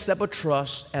take that step of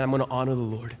trust and I'm going to honor the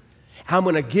Lord. I'm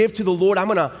going to give to the Lord. I'm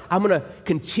going to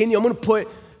continue. I'm going to put,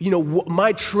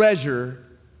 my treasure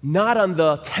not on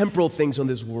the temporal things on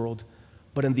this world,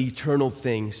 but on the eternal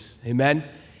things. Amen?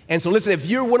 And so listen, if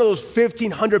you're one of those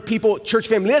 1,500 people, church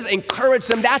family, let's encourage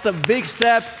them. That's a big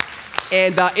step.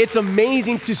 And it's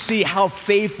amazing to see how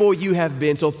faithful you have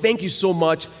been. So thank you so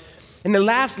much. And then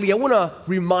lastly, I want to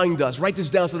remind us, write this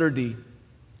down, letter D.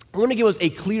 I want to give us a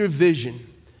clear vision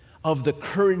of the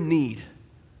current need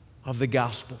of the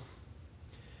gospel.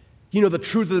 The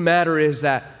truth of the matter is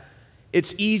that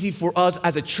it's easy for us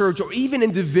as a church or even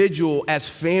individual, as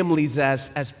families,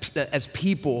 as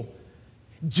people,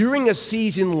 during a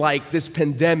season like this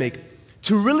pandemic,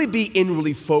 to really be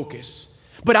inwardly focused.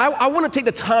 But I want to take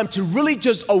the time to really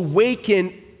just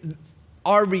awaken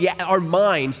our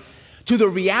minds to the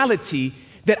reality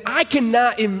that I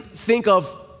cannot think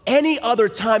of any other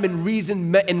time in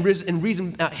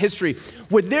recent history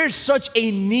where there's such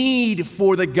a need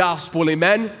for the gospel,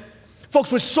 amen?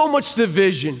 Folks, with so much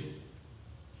division,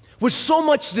 with so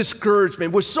much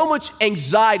discouragement, with so much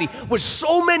anxiety, with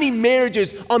so many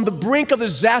marriages on the brink of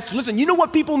disaster, listen, you know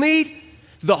what people need?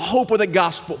 The hope of the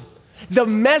gospel, the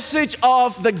message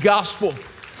of the gospel.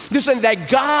 Listen, that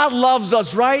God loves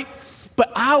us, right?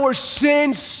 But our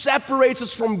sin separates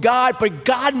us from God, but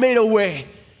God made a way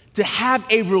to have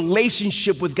a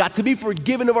relationship with God, to be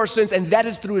forgiven of our sins, and that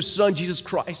is through His Son, Jesus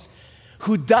Christ,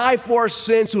 who died for our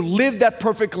sins, who lived that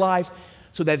perfect life,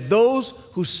 so that those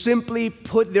who simply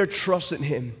put their trust in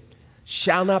Him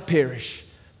shall not perish,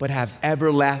 but have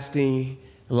everlasting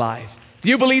life. Do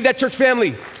you believe that, church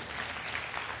family?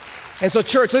 And so,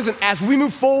 church, listen, as we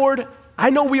move forward, I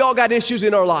know we all got issues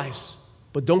in our lives,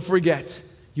 but don't forget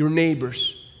your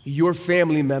neighbors, your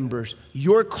family members,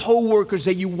 your co-workers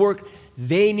that you work,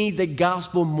 they need the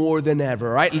gospel more than ever,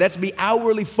 all right? Let's be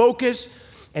outwardly focused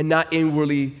and not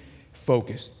inwardly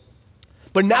focused.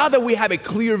 But now that we have a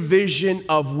clear vision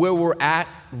of where we're at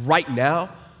right now,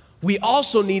 we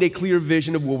also need a clear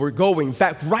vision of where we're going. In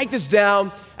fact, write this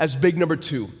down as big number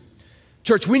 2.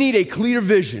 Church, we need a clear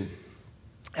vision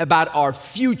about our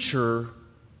future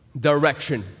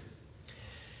direction.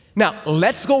 Now,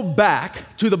 let's go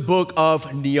back to the book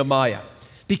of Nehemiah,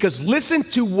 because listen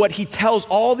to what he tells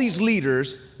all these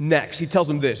leaders next. He tells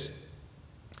them this.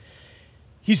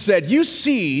 He said, "You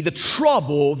see the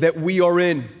trouble that we are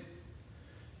in,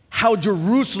 how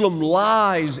Jerusalem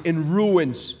lies in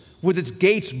ruins with its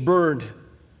gates burned.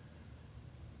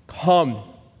 Come,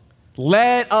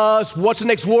 let us," what's the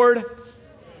next word?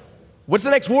 What's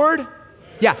the next word?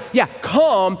 Yeah.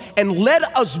 Come and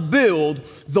let us build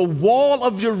the wall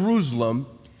of Jerusalem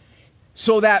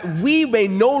so that we may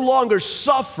no longer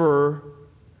suffer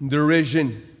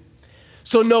derision.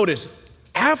 So notice,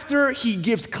 after he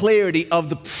gives clarity of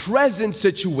the present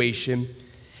situation,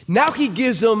 now he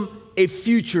gives them a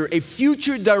future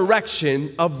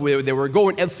direction of where they were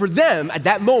going. And for them, at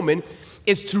that moment,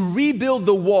 is to rebuild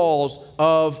the walls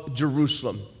of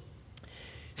Jerusalem.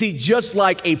 See, just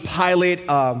like a pilot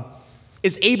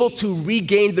is able to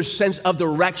regain their sense of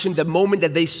direction the moment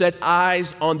that they set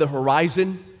eyes on the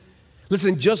horizon.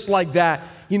 Listen, just like that,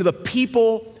 the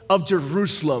people of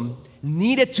Jerusalem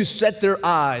needed to set their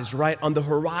eyes right on the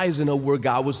horizon of where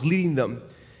God was leading them.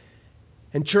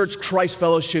 And church, Christ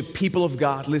Fellowship, people of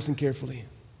God, listen carefully.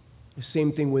 The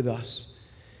same thing with us.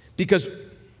 Because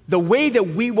the way that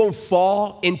we won't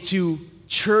fall into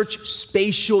church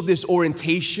spatial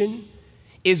disorientation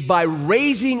is by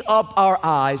raising up our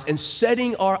eyes and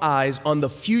setting our eyes on the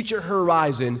future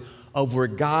horizon of where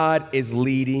God is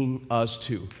leading us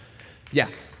to. Yeah,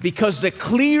 because the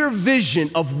clear vision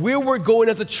of where we're going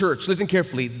as a church, listen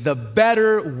carefully, the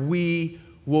better we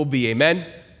will be, amen?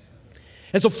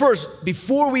 And so first,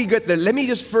 before we get there, let me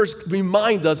just first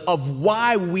remind us of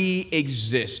why we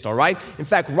exist, all right? In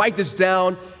fact, write this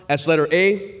down as letter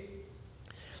A.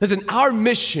 Listen, our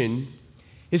mission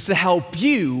is to help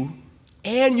you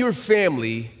and your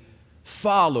family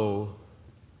follow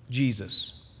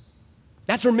Jesus.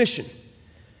 That's our mission.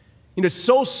 It's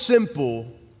so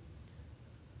simple,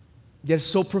 yet it's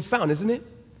so profound, isn't it?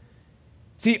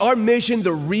 See, our mission,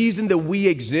 the reason that we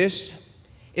exist,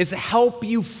 is to help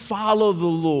you follow the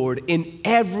Lord in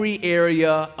every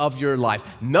area of your life.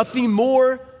 Nothing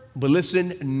more, but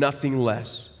listen, nothing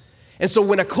less. And so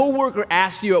when a coworker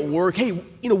asks you at work, hey,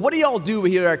 what do y'all do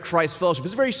here at Christ Fellowship?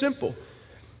 It's very simple.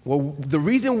 Well, the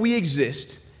reason we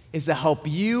exist is to help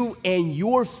you and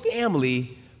your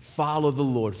family follow the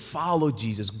Lord, follow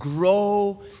Jesus,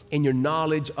 grow in your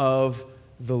knowledge of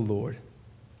the Lord.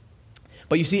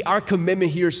 But you see, our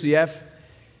commitment here at CF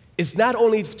is not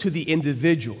only to the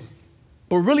individual,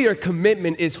 but really our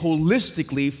commitment is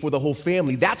holistically for the whole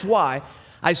family. That's why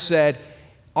I said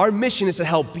our mission is to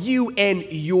help you and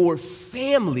your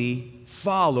family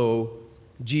follow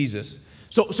Jesus.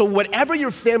 So whatever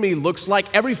your family looks like,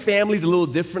 every family is a little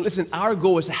different. Listen, our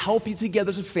goal is to help you together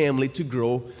as a family to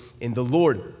grow in the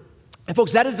Lord. And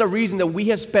folks, that is the reason that we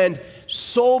have spent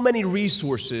so many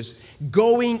resources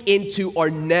going into our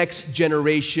next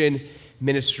generation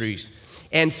ministries.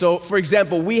 And so, for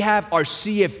example, we have our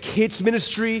CF Kids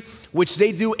ministry, which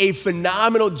they do a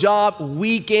phenomenal job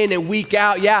week in and week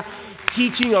out,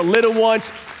 teaching our little ones.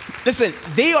 Listen,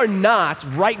 they are not,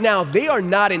 right now, they are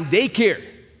not in daycare.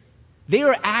 They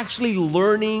are actually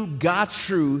learning God's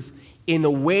truth in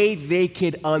a way they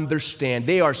could understand.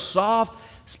 They are soft,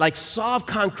 like soft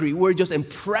concrete. We're just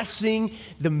impressing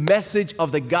the message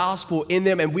of the gospel in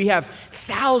them. And we have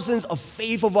thousands of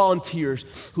faithful volunteers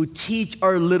who teach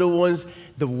our little ones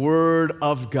the word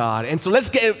of God. And so let's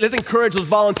encourage those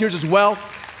volunteers as well.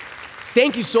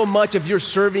 Thank you so much if you're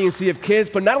serving in CF Kids.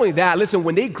 But not only that, listen,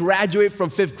 when they graduate from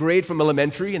 5th grade from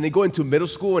elementary and they go into middle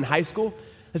school and high school,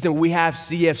 listen, we have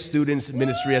CF Students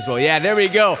Ministry as well. Yeah, there we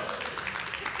go.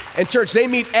 And church, they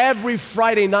meet every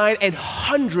Friday night, and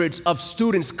hundreds of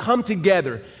students come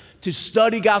together to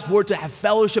study God's word, to have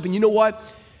fellowship. And you know what?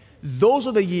 Those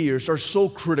are the years are so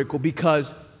critical,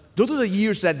 because those are the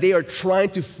years that they are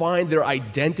trying to find their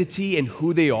identity and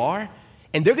who they are.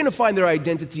 And they're going to find their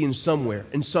identity in somewhere,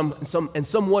 in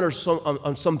someone or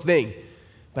on something.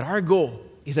 But our goal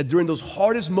is that during those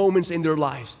hardest moments in their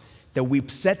lives, that we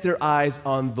set their eyes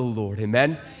on the Lord.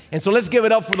 Amen? And so let's give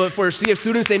it up for CF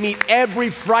students. They meet every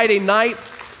Friday night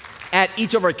at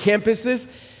each of our campuses.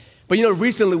 But you know,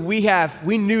 recently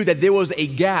we knew that there was a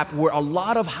gap where a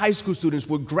lot of high school students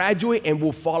will graduate and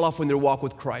will fall off in their walk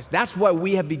with Christ. That's why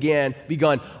we have begun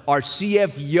our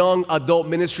CF Young Adult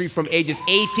Ministry from ages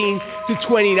 18 to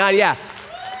 29. Yeah.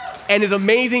 And it's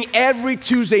amazing. Every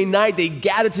Tuesday night, they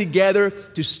gather together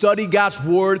to study God's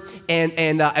word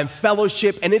and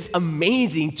fellowship. And it's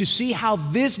amazing to see how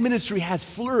this ministry has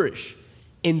flourished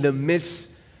in the midst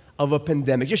of a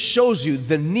pandemic. It just shows you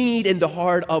the need in the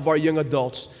heart of our young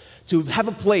adults to have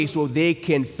a place where they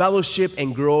can fellowship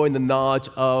and grow in the knowledge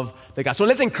of the gospel. So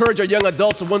let's encourage our young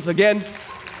adults once again.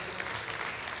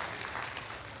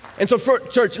 And so for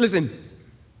church, listen,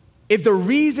 if the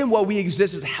reason why we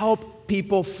exist is to help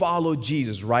people follow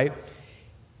Jesus, right?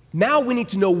 Now we need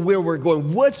to know where we're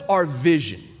going. What's our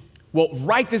vision? Well,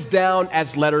 write this down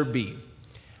as letter B.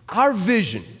 Our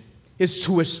vision is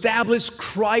to establish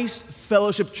Christ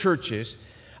Fellowship churches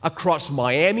across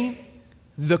Miami,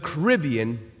 the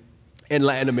Caribbean, and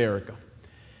Latin America.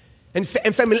 And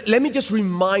family, let me just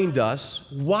remind us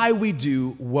why we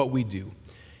do what we do.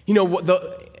 You know,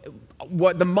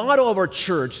 what the model of our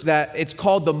church, that it's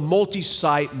called the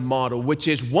multi-site model, which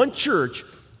is one church,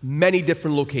 many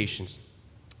different locations.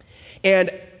 And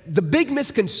the big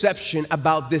misconception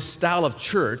about this style of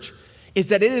church is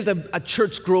that it is a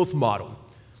church growth model.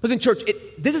 Listen, church,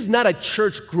 this is not a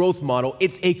church growth model.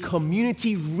 It's a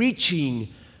community reaching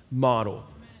model.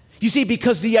 You see,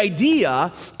 because the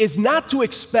idea is not to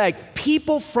expect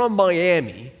people from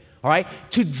Miami, all right,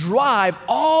 to drive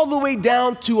all the way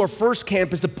down to our first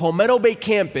campus, the Palmetto Bay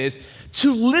campus,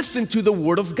 to listen to the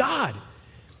Word of God.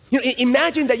 You know,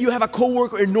 imagine that you have a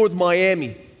coworker in North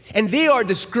Miami, and they are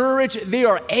discouraged, they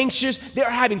are anxious, they are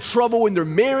having trouble in their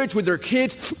marriage, with their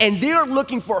kids, and they are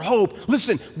looking for hope.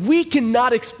 Listen, we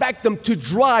cannot expect them to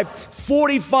drive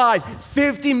 45,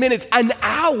 50 minutes, an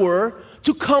hour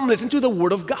to come listen to the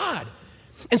Word of God.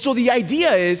 And so the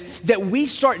idea is that we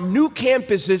start new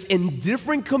campuses in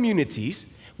different communities.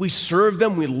 We serve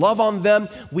them, we love on them,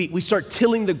 we start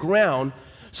tilling the ground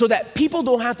so that people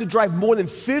don't have to drive more than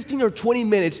 15 or 20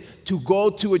 minutes to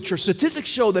go to a church. Statistics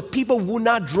show that people will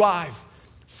not drive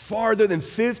farther than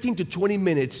 15 to 20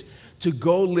 minutes to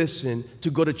go listen, to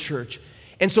go to church.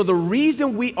 And so the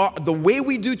reason the way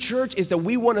we do church is that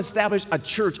we want to establish a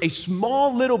church, a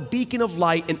small little beacon of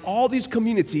light in all these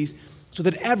communities so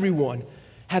that everyone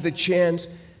has a chance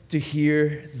to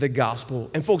hear the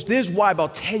gospel. And folks, this is why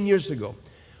about 10 years ago,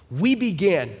 we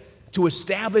began to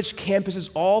establish campuses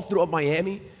all throughout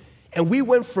Miami. And we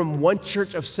went from one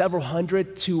church of several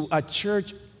hundred to a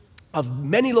church of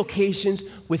many locations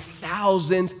with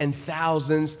thousands and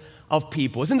thousands of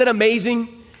people. Isn't that amazing?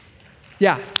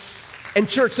 Yeah. And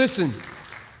church, listen,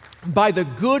 by the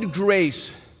good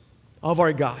grace of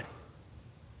our God,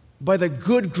 by the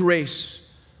good grace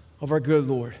of our good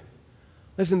Lord,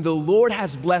 listen, the Lord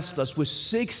has blessed us with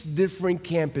 6 different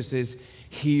campuses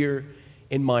here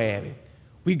in Miami.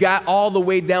 We got all the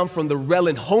way down from the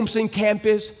Relland Homestead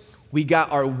campus. We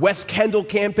got our West Kendall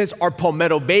campus, our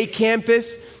Palmetto Bay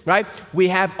campus. right? We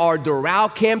have our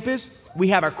Doral campus, we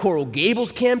have our Coral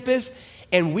Gables campus,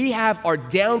 and we have our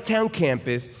downtown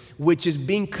campus, which is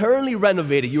being currently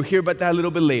renovated. You'll hear about that a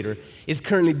little bit later. It's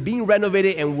currently being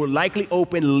renovated and will likely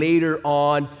open later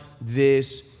on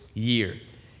this year.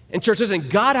 And church, listen,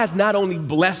 God has not only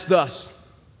blessed us,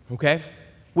 okay,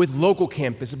 with local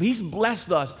campuses, but He's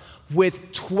blessed us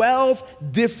with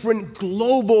 12 different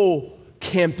global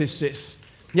campuses.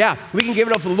 Yeah, we can give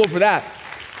it up for the Lord for that.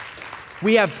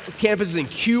 We have campuses in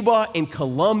Cuba, in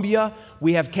Colombia.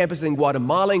 We have campuses in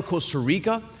Guatemala, in Costa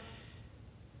Rica.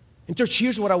 And church,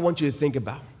 here's what I want you to think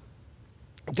about.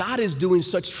 God is doing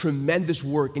such tremendous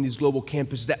work in these global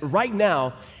campuses that right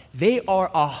now, they are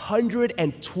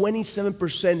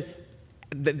 127%.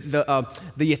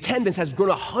 The attendance has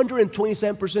grown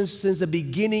 127% since the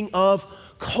beginning of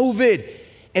COVID.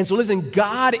 And so listen,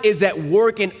 God is at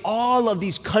work in all of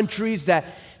these countries that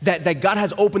God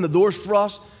has opened the doors for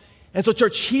us. And so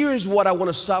church, here is what I want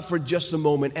to stop for just a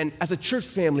moment. And as a church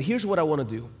family, here's what I want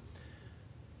to do.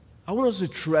 I want us to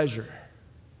treasure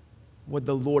what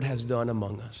the Lord has done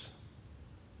among us.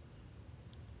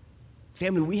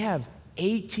 Family, we have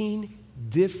 18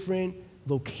 different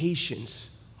locations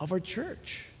of our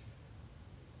church.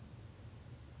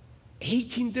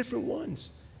 18 different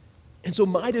ones. And so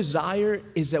my desire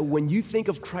is that when you think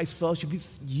of Christ Fellowship,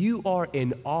 you are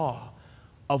in awe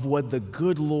of what the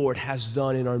good Lord has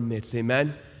done in our midst,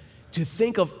 amen? To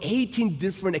think of 18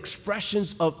 different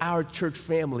expressions of our church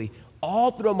family,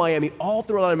 all throughout Miami, all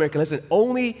throughout America. Listen,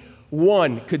 only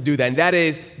one could do that, and that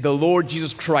is the Lord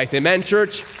Jesus Christ, amen,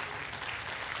 church?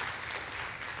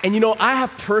 And you know, I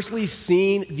have personally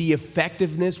seen the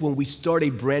effectiveness when we start a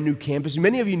brand new campus.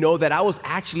 Many of you know that I was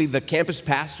actually the campus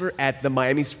pastor at the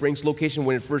Miami Springs location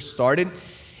when it first started.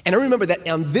 And I remember that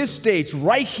on this stage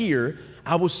right here,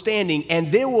 I was standing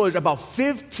and there was about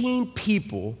 15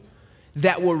 people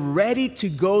that were ready to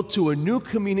go to a new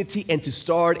community and to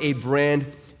start a brand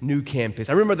new campus.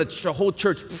 I remember the whole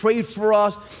church prayed for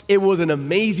us. It was an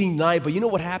amazing night, but you know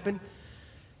what happened?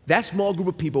 That small group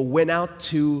of people went out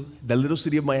to the little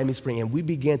city of Miami Springs, and we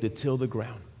began to till the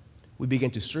ground. We began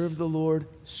to serve the Lord,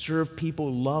 serve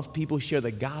people, love people, share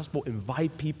the gospel,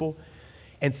 invite people.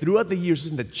 And throughout the years,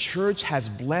 the church has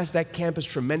blessed that campus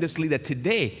tremendously that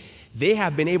today they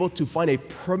have been able to find a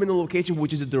permanent location,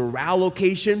 which is the Doral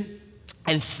location.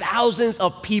 And thousands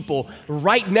of people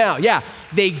right now,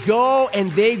 they are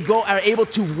able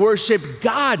to worship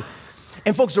God.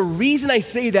 And folks, the reason I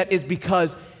say that is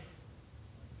because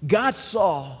God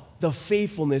saw the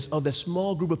faithfulness of the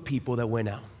small group of people that went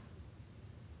out.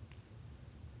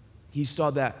 He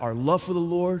saw that our love for the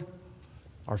Lord,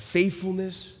 our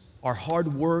faithfulness, our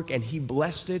hard work, and He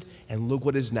blessed it, and look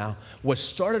what it is now. What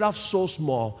started off so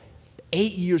small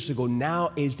 8 years ago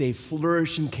now is a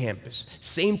flourishing campus.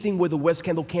 Same thing with the West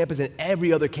Kendall campus and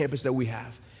every other campus that we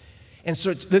have. And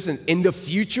so, listen, in the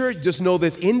future, just know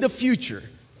this, in the future,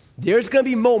 there's going to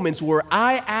be moments where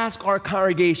I ask our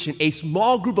congregation, a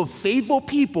small group of faithful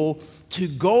people, to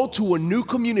go to a new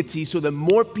community so that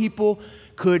more people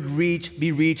could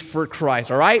be reached for Christ,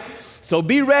 all right? So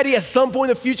be ready at some point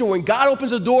in the future when God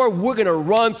opens the door, we're going to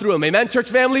run through them. Amen,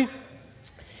 church family?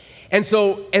 And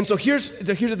so here's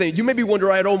the thing. You may be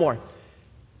wondering, right, Omar,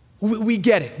 we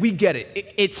get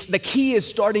it. It's the key is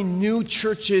starting new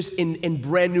churches in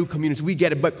brand new communities. We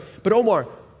get it. But Omar,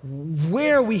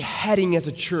 where are we heading as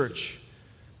a church?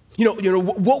 You know,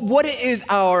 what is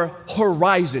our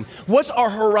horizon? What's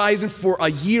our horizon for a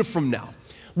year from now?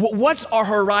 What's our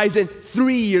horizon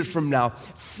 3 years from now?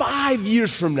 5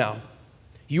 years from now?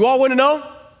 You all want to know?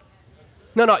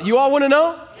 No, you all want to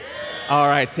know? Yeah. All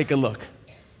right, take a look.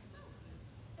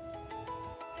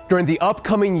 During the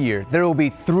upcoming year, there will be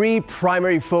 3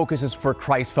 primary focuses for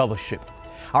Christ Fellowship.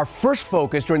 Our first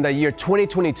focus during the year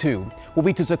 2022 will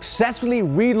be to successfully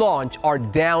relaunch our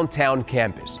downtown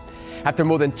campus. After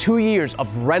more than 2 years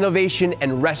of renovation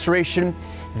and restoration,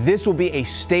 this will be a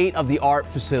state-of-the-art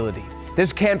facility.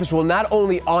 This campus will not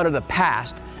only honor the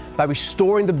past by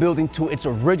restoring the building to its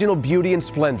original beauty and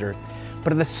splendor,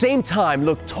 but at the same time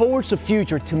look towards the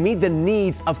future to meet the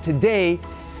needs of today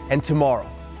and tomorrow.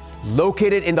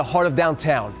 Located in the heart of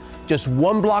downtown, just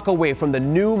 1 block away from the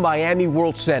new Miami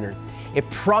World Center, it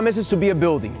promises to be a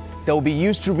building that will be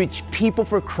used to reach people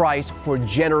for Christ for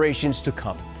generations to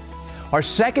come. Our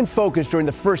second focus during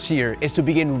the first year is to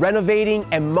begin renovating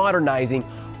and modernizing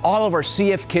all of our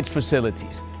CF Kids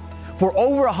facilities. For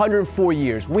over 104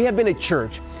 years, we have been a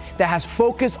church that has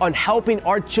focused on helping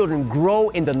our children grow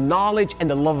in the knowledge and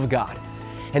the love of God.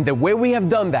 And the way we have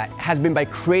done that has been by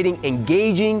creating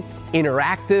engaging,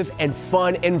 interactive, and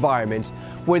fun environments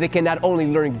where they can not only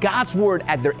learn God's Word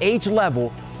at their age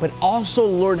level, but also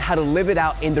learn how to live it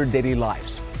out in their daily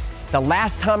lives. The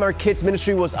last time our kids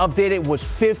ministry was updated was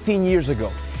 15 years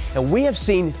ago, and we have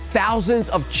seen thousands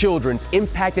of children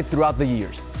impacted throughout the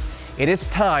years. It is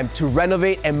time to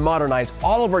renovate and modernize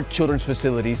all of our children's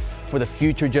facilities for the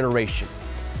future generation.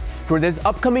 During this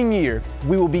upcoming year,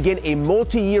 we will begin a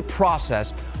multi-year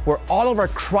process where all of our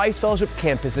Christ Fellowship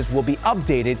campuses will be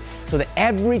updated so that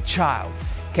every child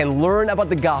can learn about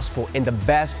the gospel in the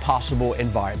best possible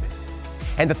environment.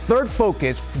 And the third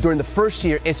focus during the first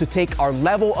year is to take our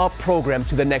Level Up program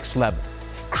to the next level.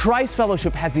 Christ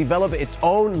Fellowship has developed its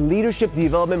own leadership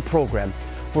development program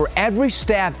where every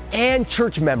staff and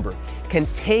church member can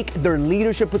take their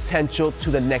leadership potential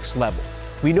to the next level.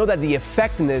 We know that the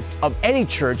effectiveness of any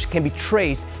church can be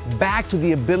traced back to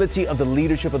the ability of the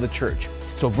leadership of the church.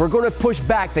 So if we're going to push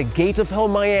back the gates of hell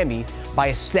in Miami by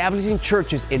establishing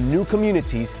churches in new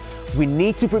communities, we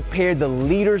need to prepare the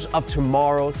leaders of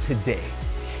tomorrow today.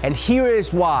 And here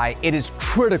is why it is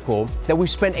critical that we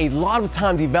spend a lot of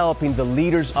time developing the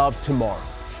leaders of tomorrow.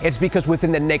 It's because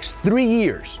within the next 3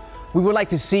 years, we would like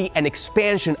to see an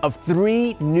expansion of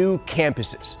 3 new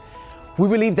campuses. We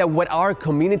believe that what our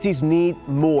communities need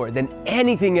more than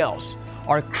anything else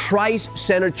are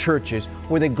Christ-centered churches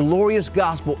where the glorious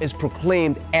gospel is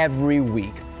proclaimed every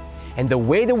week. And the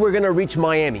way that we're going to reach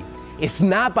Miami is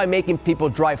not by making people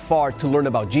drive far to learn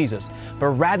about Jesus, but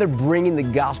rather bringing the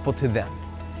gospel to them.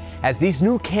 As these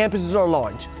new campuses are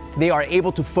launched, they are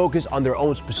able to focus on their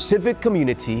own specific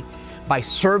community by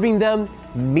serving them,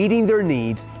 meeting their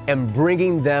needs, and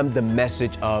bringing them the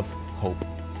message of hope.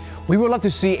 We would love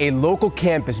to see a local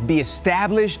campus be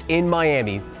established in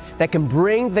Miami that can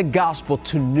bring the gospel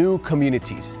to new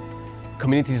communities.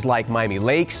 Communities like Miami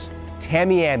Lakes,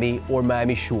 Tamiami, or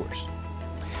Miami Shores.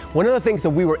 One of the things that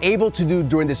we were able to do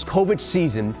during this COVID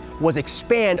season was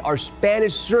expand our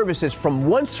Spanish services from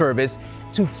 1 service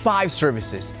to 5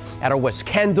 services at our West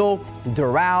Kendall,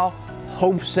 Doral,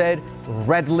 Homestead,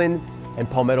 Redland, and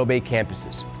Palmetto Bay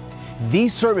campuses.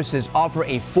 These services offer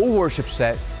a full worship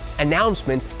set,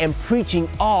 announcements, and preaching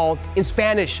all in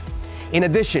Spanish. In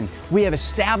addition, we have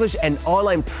established an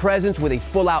online presence with a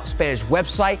full-out Spanish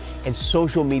website and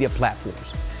social media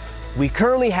platforms. We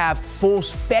currently have full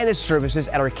Spanish services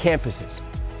at our campuses.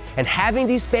 And having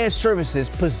these Spanish services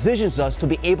positions us to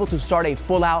be able to start a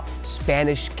full-out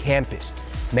Spanish campus.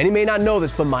 Many may not know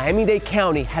this, but Miami-Dade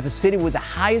County has a city with the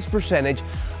highest percentage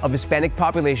of Hispanic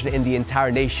population in the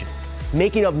entire nation,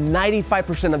 making up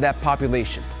 95% of that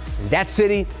population. And that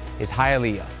city is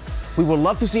Hialeah. We would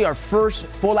love to see our first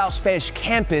full-out Spanish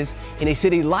campus in a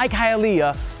city like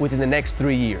Hialeah within the next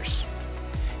 3 years.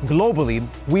 Globally,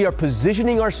 we are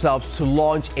positioning ourselves to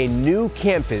launch a new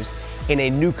campus in a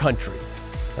new country.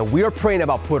 And we are praying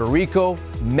about Puerto Rico,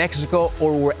 Mexico,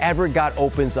 or wherever God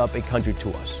opens up a country to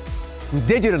us.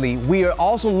 Digitally, we are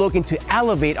also looking to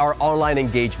elevate our online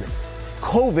engagement.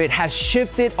 COVID has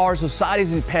shifted our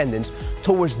society's dependence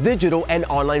towards digital and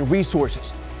online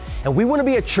resources. And we want to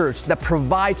be a church that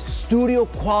provides studio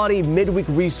quality midweek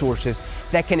resources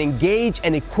that can engage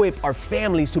and equip our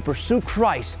families to pursue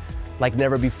Christ like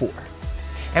never before.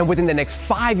 And within the next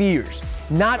 5 years,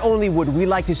 not only would we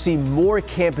like to see more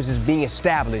campuses being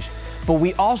established, but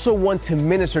we also want to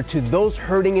minister to those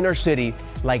hurting in our city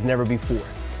like never before.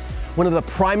 One of the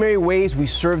primary ways we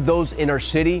serve those in our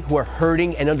city who are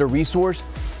hurting and under-resourced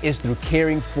is through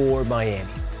Caring for Miami.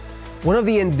 One of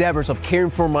the endeavors of Caring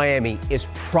for Miami is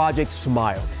Project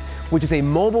Smile, which is a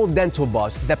mobile dental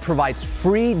bus that provides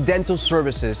free dental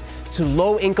services to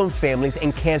low-income families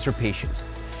and cancer patients.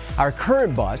 Our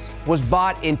current bus was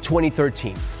bought in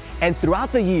 2013, and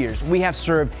throughout the years, we have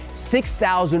served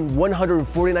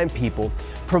 6,149 people,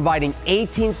 providing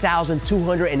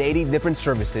 18,280 different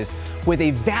services with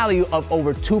a value of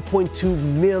over $2.2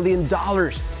 million.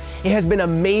 It has been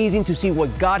amazing to see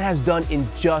what God has done in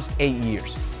just 8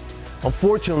 years.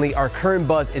 Unfortunately, our current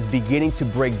bus is beginning to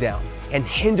break down and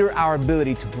hinder our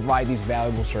ability to provide these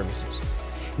valuable services.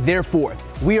 Therefore,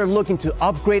 we are looking to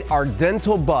upgrade our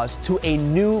dental bus to a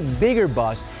new, bigger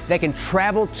bus that can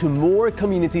travel to more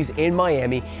communities in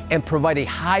Miami and provide a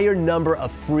higher number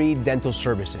of free dental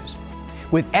services.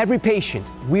 With every patient,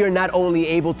 we are not only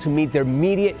able to meet their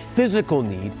immediate physical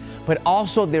need, but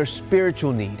also their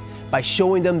spiritual need by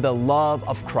showing them the love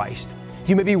of Christ.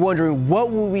 You may be wondering,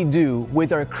 what will we do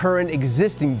with our current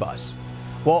existing bus?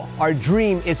 Well, our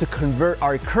dream is to convert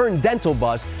our current dental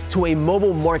bus to a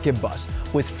mobile market bus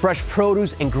with fresh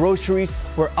produce and groceries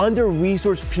where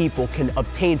under-resourced people can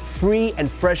obtain free and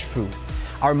fresh food.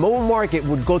 Our mobile market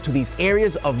would go to these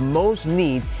areas of most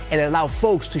need and allow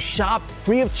folks to shop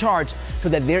free of charge so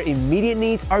that their immediate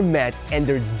needs are met and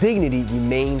their dignity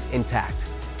remains intact.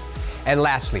 And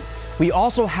lastly, we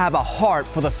also have a heart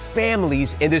for the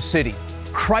families in this city.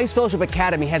 Christ Fellowship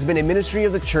Academy has been a ministry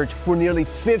of the church for nearly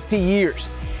 50 years,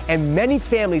 and many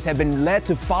families have been led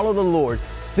to follow the Lord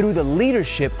through the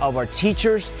leadership of our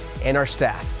teachers and our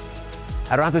staff.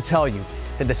 I don't have to tell you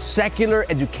that the secular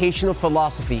educational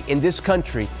philosophy in this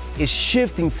country is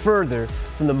shifting further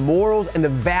from the morals and the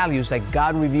values that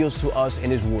God reveals to us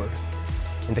in His Word.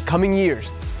 In the coming years,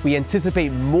 we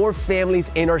anticipate more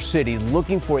families in our city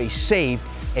looking for a safe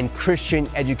and Christian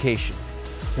education.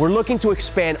 We're looking to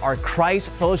expand our Christ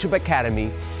Fellowship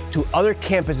Academy to other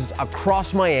campuses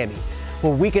across Miami,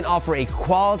 where we can offer a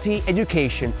quality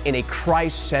education in a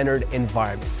Christ-centered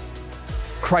environment.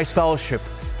 Christ Fellowship,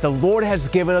 the Lord has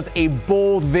given us a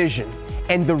bold vision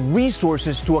and the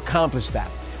resources to accomplish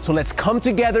that. So let's come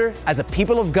together as a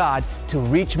people of God to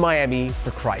reach Miami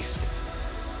for Christ.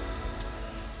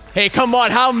 Hey, come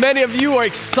on, how many of you are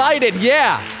excited?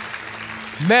 Yeah.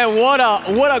 Man, what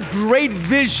a great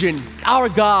vision our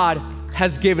God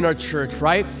has given our church,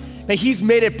 right? That He's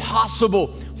made it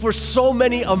possible for so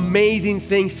many amazing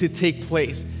things to take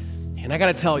place. And I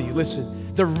gotta tell you,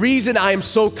 listen, the reason I am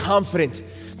so confident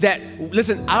that,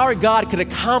 listen, our God could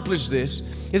accomplish this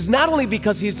is not only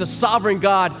because He's the sovereign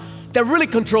God that really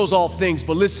controls all things,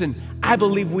 but listen, I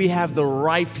believe we have the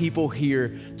right people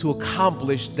here to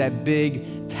accomplish that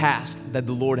big task that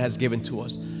the Lord has given to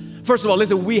us. First of all,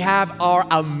 listen, we have our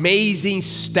amazing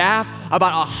staff,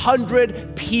 about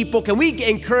 100 people. Can we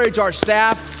encourage our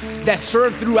staff that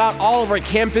serve throughout all of our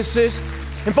campuses?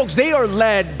 And folks, they are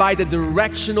led by the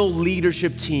directional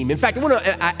leadership team. In fact, I want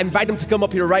to invite them to come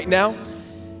up here right now.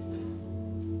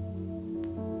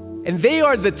 And they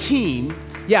are the team,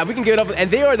 yeah, we can give it up, and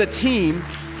they are the team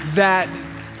that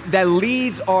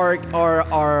leads our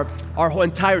whole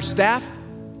entire staff.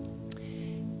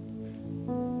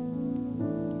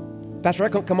 Pastor,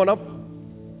 come on up.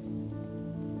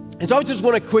 And so I just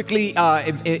want to quickly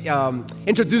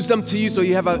introduce them to you so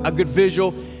you have a good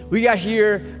visual. We got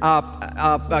here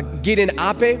Gideon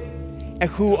Ape,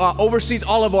 who oversees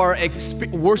all of our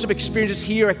worship experiences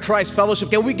here at Christ Fellowship.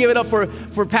 Can we give it up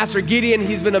for Pastor Gideon?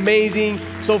 He's been amazing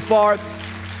so far.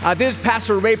 This is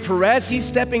Pastor Ray Perez. He's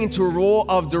stepping into a role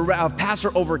of pastor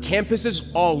over campuses,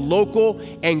 all local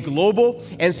and global.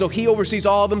 And so he oversees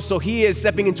all of them. So he is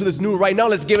stepping into this new right now.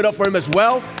 Let's give it up for him as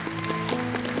well.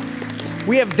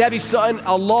 We have Debbie Sutton,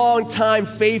 a long-time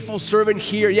faithful servant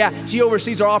here. Yeah, she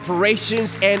oversees our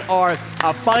operations and our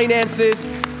finances.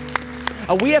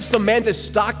 We have Samantha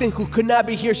Stockton, who could not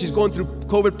be here. She's going through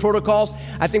COVID protocols.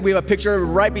 I think we have a picture of her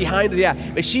right behind her.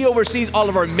 Yeah, but she oversees all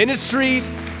of our ministries.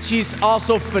 She's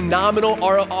also phenomenal,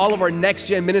 all of our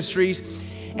next-gen ministries.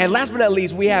 And last but not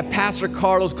least, we have Pastor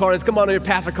Carlos Carnes. Come on here,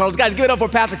 Pastor Carlos. Guys, give it up for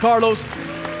Pastor Carlos.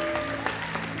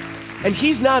 And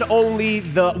he's not only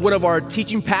one of our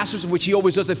teaching pastors, which he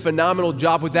always does a phenomenal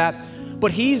job with that,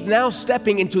 but he's now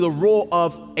stepping into the role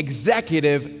of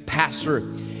executive pastor.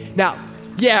 Now,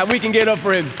 yeah, we can get it up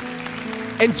for him.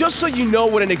 And just so you know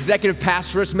what an executive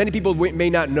pastor is, many people may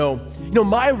not know,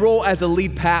 my role as a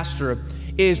lead pastor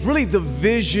is really the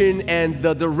vision and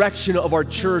the direction of our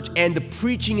church and the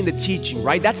preaching and the teaching,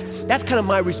 right? That's kind of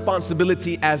my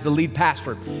responsibility as the lead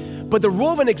pastor. But the role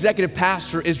of an executive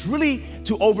pastor is really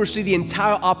to oversee the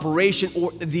entire operation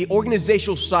or the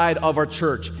organizational side of our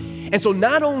church. And so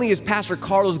not only is Pastor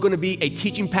Carlos going to be a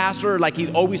teaching pastor like he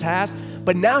always has,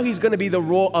 but now he's going to be the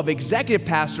role of executive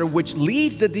pastor, which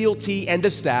leads the DOT and the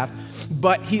staff,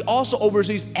 but he also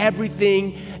oversees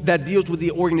everything that deals with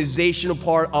the organizational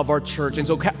part of our church. And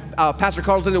so Pastor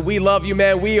Carlos, we love you,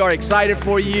 man. We are excited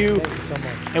for you. Thank you so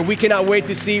much. And we cannot wait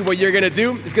to see what you're going to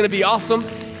do. It's going to be awesome.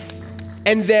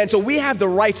 And then, so we have the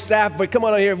right staff, but come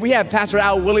on out here. We have Pastor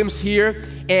Al Williams here.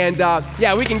 And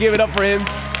yeah, we can give it up for him.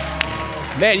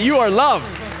 Man, you are loved.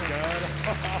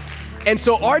 And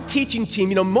so our teaching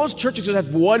team, most churches just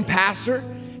have one pastor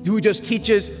who just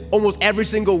teaches almost every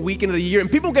single weekend of the year. And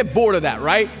people get bored of that,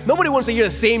 right? Nobody wants to hear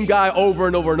the same guy over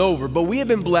and over and over. But we have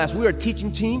been blessed. We are a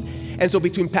teaching team. And so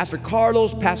between Pastor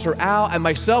Carlos, Pastor Al, and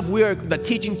myself, we are the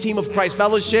teaching team of Christ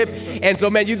Fellowship. And so,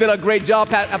 man, you've done a great job,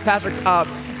 Pastor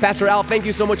Al. Thank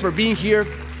you so much for being here.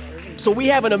 So we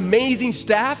have an amazing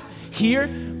staff here,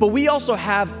 but we also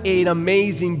have an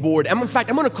amazing board. And in fact,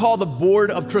 I'm going to call the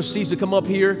board of trustees to come up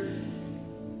here.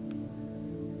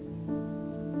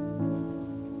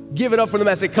 Give it up for them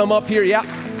as they come up here, yeah.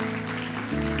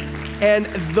 And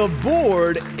the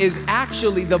board is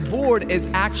actually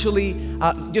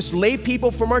just lay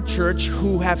people from our church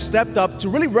who have stepped up to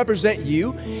really represent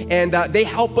you, and they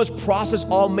help us process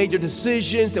all major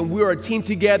decisions, and we're a team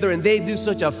together, and they do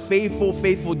such a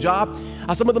faithful job.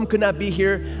 Some of them could not be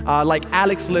here, like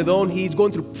Alex Ledon, he's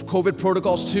going through COVID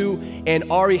protocols too,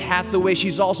 and Ari Hathaway,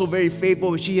 she's also very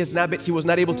faithful, but she was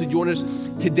not able to join us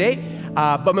today.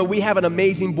 But man, we have an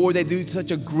amazing board. They do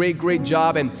such a great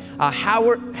job. And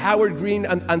Howard Green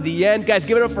on the end. Guys,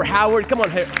 give it up for Howard. Come on,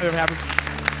 Howard.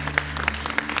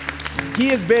 He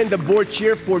has been the board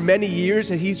chair for many years,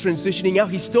 and he's transitioning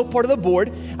out. He's still part of the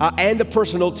board and the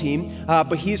personal team,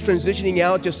 but he's transitioning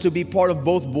out just to be part of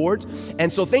both boards.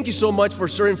 And so thank you so much for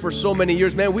serving for so many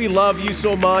years. Man, we love you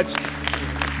so much.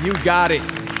 You got it.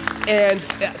 And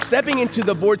stepping into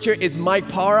the board chair is Mike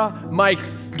Para. Mike,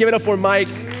 give it up for Mike.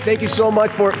 Thank you so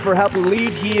much for helping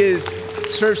lead. He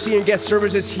serves senior guest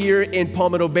services here in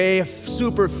Palmetto Bay,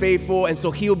 super faithful, and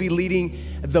so he'll be leading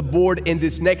the board in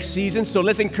this next season. So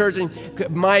let's encourage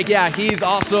Mike. Yeah, he's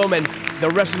awesome, and the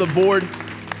rest of the board.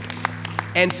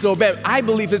 And so, man, I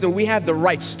believe, listen, we have the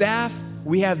right staff,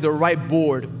 we have the right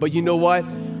board, but you know what?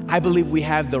 I believe we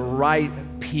have the right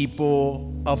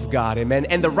people of God, amen?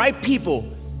 And the right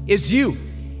people is you.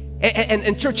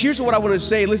 And church, here's what I want to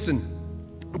say. Listen,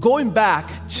 going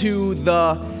back to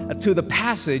the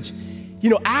passage, you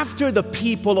know, after the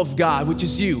people of God, which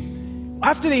is you,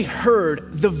 after they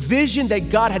heard the vision that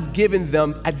God had given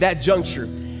them at that juncture,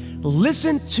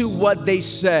 listen to what they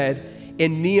said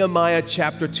in Nehemiah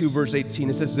chapter 2, verse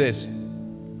 18. It says this,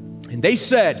 and they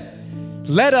said,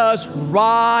 let us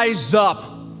rise up.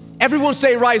 Everyone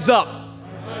say rise up.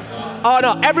 Oh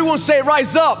no, everyone say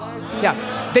rise up.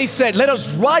 Yeah, they said, let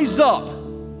us rise up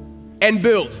and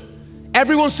build.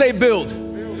 Everyone say build.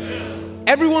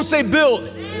 Everyone say build.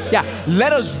 Yeah,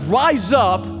 let us rise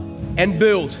up and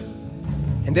build.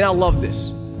 And then I love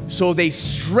this. So they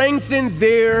strengthened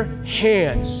their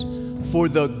hands for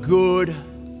the good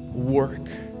work.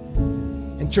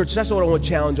 And church, that's what I want to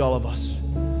challenge all of us.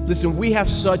 Listen, we have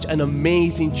such an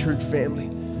amazing church family.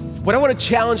 What I want to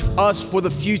challenge us for the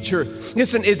future,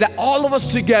 listen, is that all of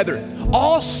us together,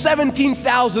 all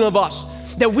 17,000 of us,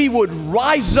 that we would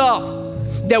rise up,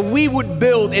 that we would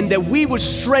build, and that we would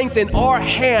strengthen our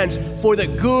hands for the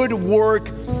good work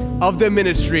of the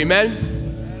ministry, amen?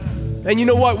 And you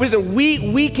know what, listen,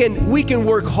 we can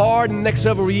work hard in the next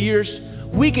several years.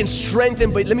 We can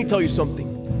strengthen, but let me tell you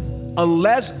something.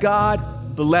 Unless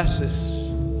God blesses,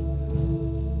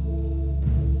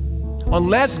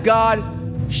 unless God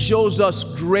shows us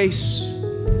grace,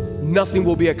 nothing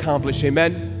will be accomplished,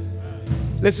 amen?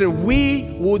 Listen,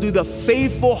 we will do the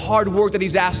faithful hard work that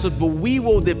He's asked us, but we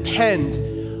will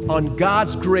depend on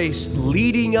God's grace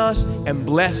leading us and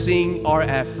blessing our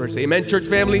efforts, amen, church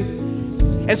family?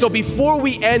 And so before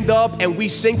we end up and we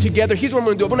sing together, here's what I'm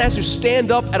gonna do. I'm gonna ask you to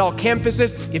stand up at all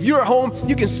campuses. If you're at home,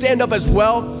 you can stand up as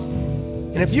well.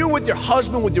 And if you're with your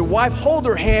husband, with your wife, hold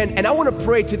their hand. And I wanna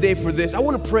pray today for this. I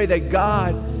wanna pray that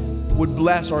God would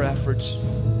bless our efforts,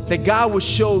 that God would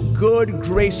show good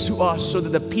grace to us so that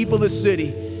the people of the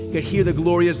city could hear the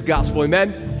glorious gospel,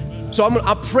 amen? So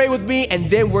I'll pray with me, and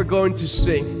then we're going to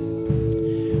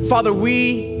sing. Father,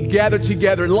 we gather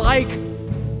together like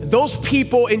those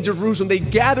people in Jerusalem. They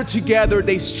gathered together,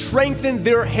 they strengthened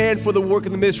their hand for the work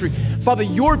of the ministry. Father,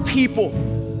 your people,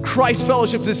 Christ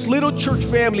Fellowship, this little church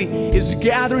family is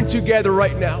gathering together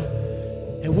right now.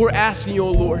 And we're asking you,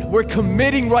 oh Lord, we're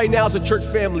committing right now as a church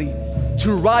family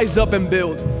to rise up and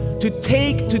build, to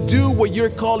do what you're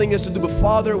calling us to do. But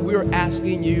Father, we're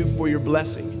asking you for your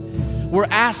blessing. We're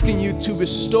asking you to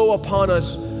bestow upon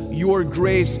us your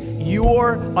grace,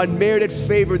 your unmerited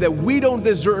favor that we don't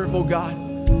deserve, oh God.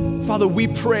 Father, we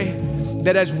pray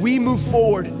that as we move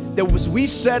forward, that as we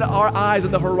set our eyes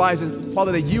on the horizon,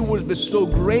 Father, that you would bestow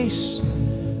grace,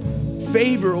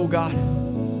 favor, oh God,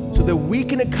 so that we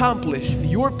can accomplish,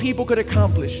 your people could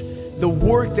accomplish the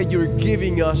work that you're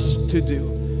giving us to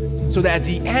do. So that at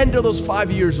the end of those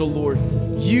 5 years, oh Lord,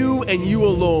 you and you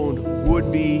alone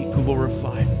would be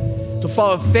glorified. So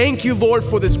Father, thank you, Lord,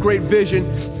 for this great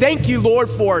vision. Thank you, Lord,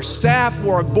 for our staff,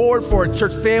 for our board, for our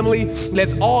church family.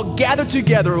 Let's all gather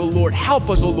together, oh Lord. Help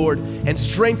us, oh Lord, and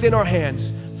strengthen our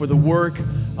hands for the work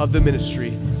of the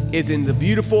ministry. It's in the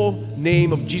beautiful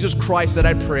name of Jesus Christ that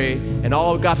I pray. And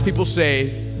all of God's people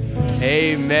say,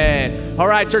 amen. All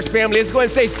right, church family, let's go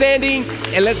ahead and stay standing,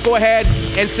 and let's go ahead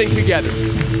and sing together.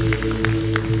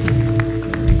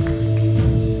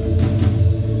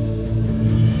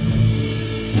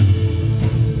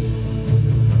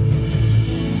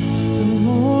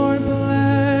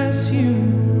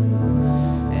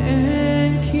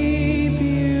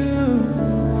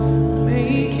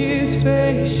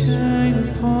 Shine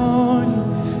upon you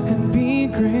and be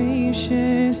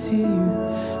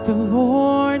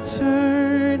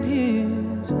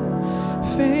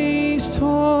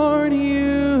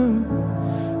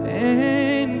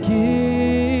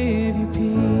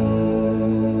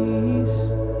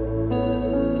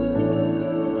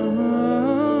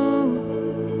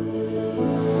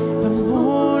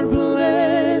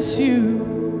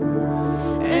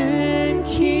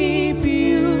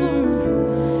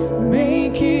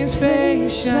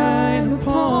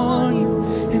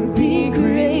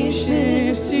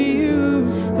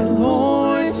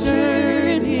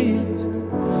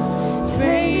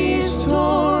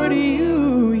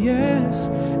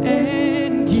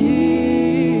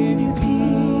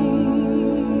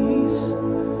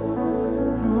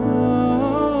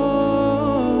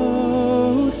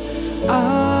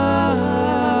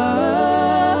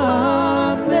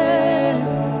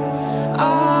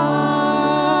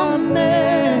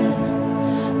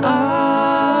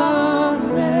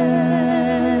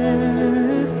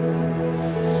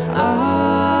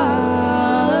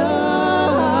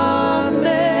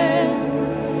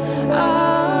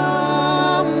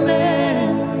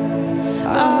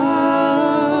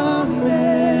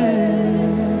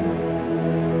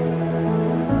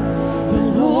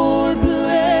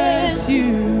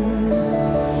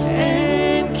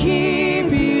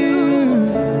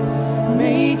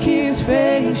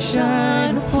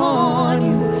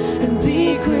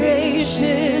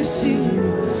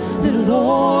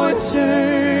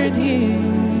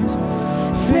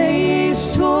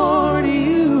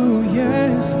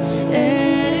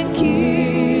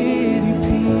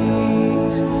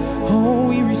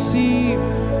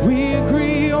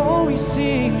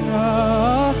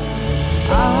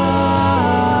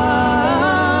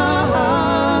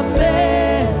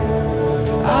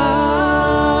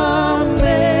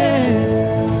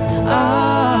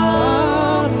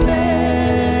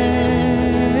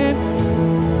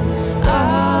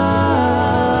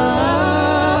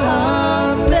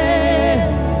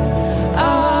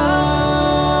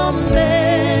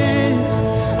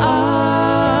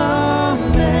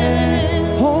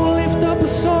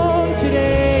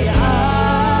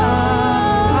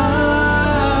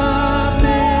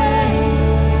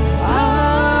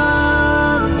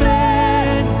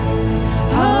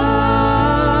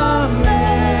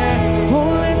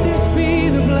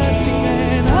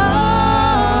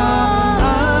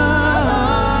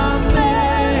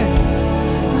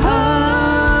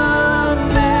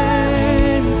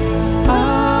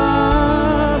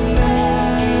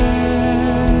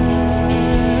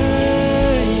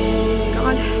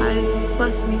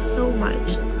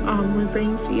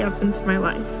my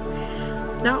life.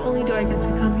 Not only do I get to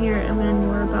come here and learn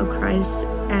more about Christ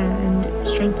and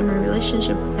strengthen my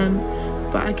relationship with Him,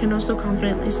 but I can also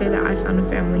confidently say that I found a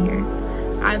family here.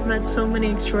 I've met so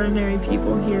many extraordinary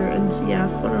people here in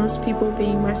CF, one of those people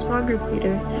being my small group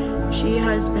leader. She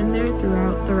has been there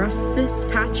throughout the roughest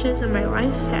patches in my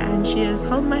life, and she has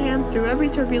held my hand through every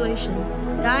turbulation.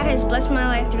 God has blessed my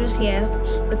life through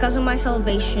CF because of my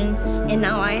salvation, and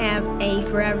now I have a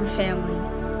forever family.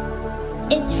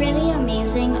 It's really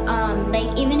amazing.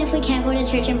 Like, even if we can't go to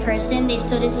church in person, they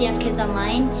still do CF Kids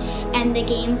online, and the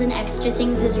games and extra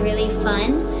things is really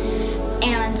fun.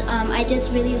 And I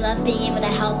just really love being able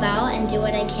to help out and do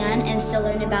what I can and still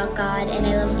learn about God, and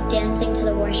I love dancing to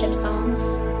the worship songs.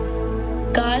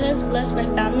 God has blessed my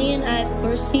family and I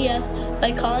through CF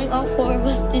by calling all 4 of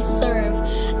us to serve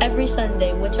every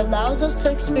Sunday, which allows us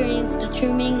to experience the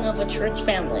true meaning of a church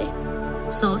family.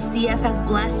 So CF has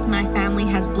blessed my family,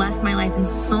 has blessed my life in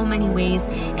so many ways,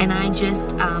 and I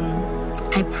just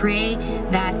I pray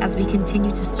that as we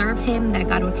continue to serve Him, that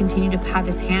God would continue to have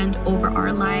His hand over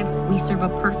our lives. We serve a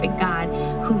perfect God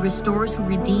who restores, who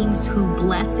redeems, who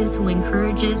blesses, who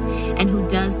encourages, and who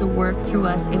does the work through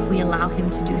us if we allow Him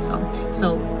to do so.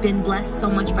 So, been blessed so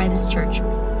much by this church.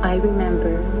 I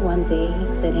remember one day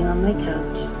sitting on my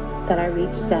couch that I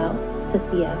reached out to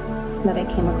CF that I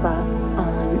came across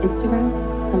on Instagram.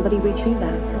 Somebody reached me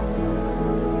back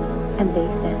and they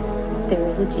said, there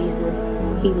is a Jesus.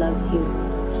 He loves you.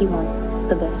 He wants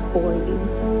the best for you.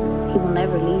 He will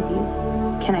never leave you.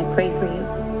 Can I pray for you?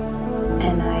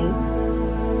 And I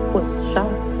was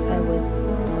shocked. I was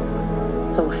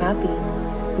so happy.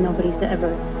 Nobody's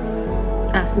ever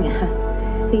asked me that.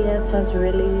 CF has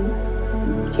really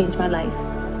changed my life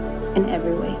in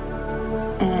every way.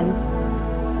 And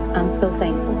I'm so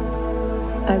thankful.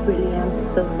 I really am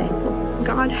so thankful.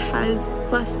 God has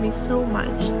blessed me so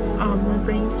much with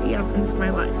bringing CF into my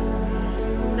life.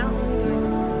 Not only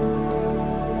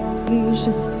do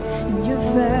in your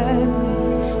family,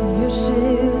 and your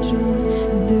children,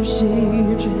 and their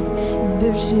children, and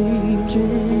their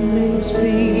children. May His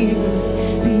favor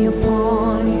be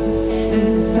upon you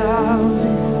and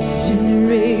 1,000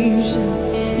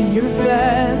 generations. In your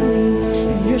family,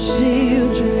 and your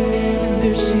children, and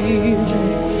their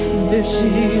children, and their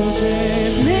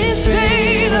children. May His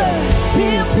favor be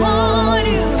upon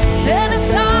you and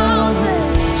 1,000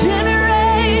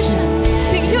 generations.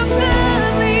 In your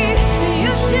family, and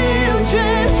your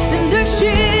children, and their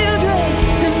children,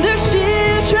 and their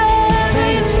children.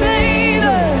 May His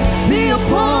favor be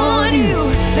upon you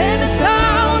and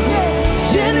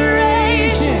 1,000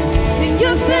 generations. In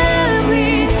your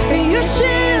family, and your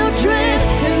children,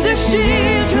 and their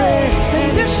children, and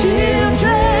their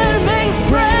children. May His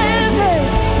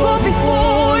presence go before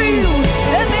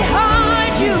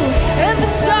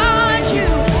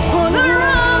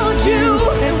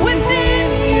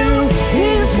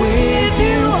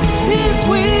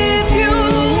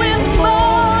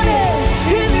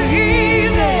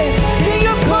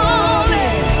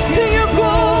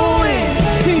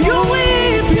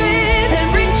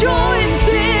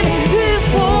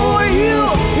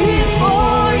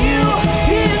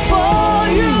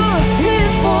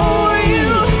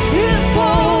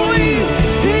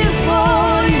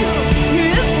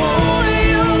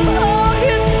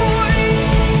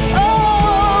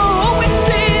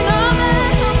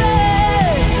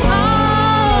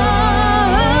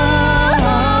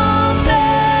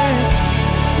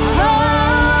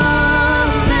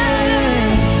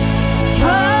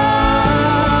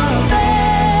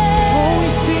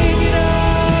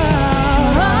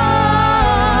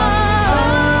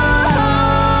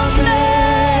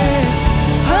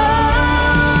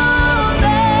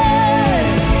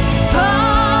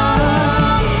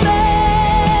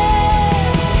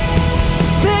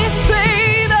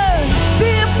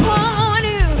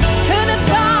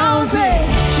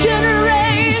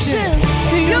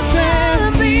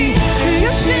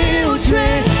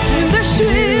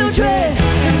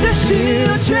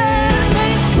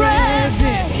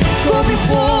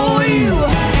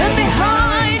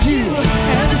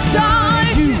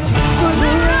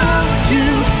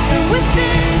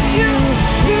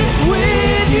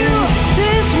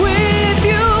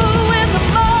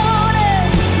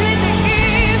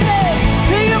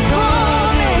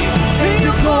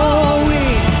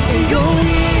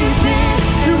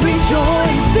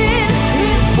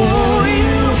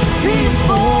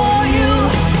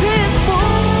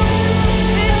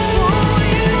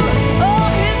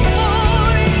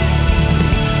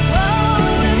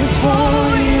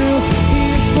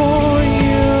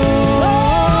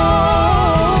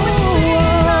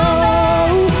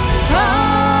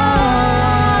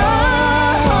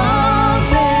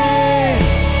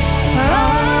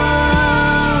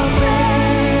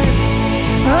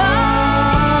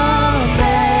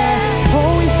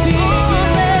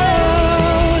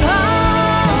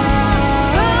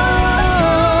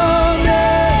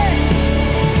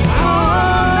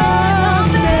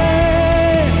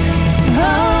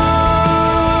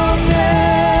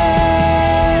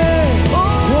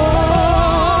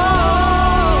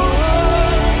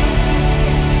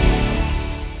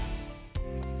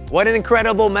What an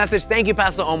incredible message. Thank you,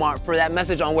 Pastor Omar, for that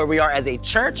message on where we are as a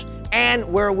church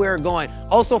and where we're going.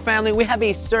 Also, family, we have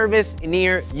a service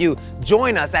near you.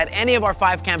 Join us at any of our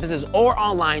 5 campuses or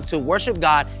online to worship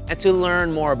God and to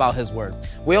learn more about His Word.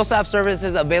 We also have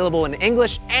services available in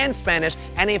English and Spanish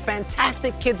and a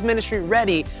fantastic kids ministry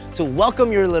ready to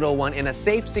welcome your little one in a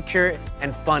safe, secure,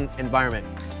 and fun environment.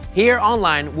 Here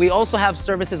online, we also have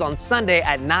services on Sunday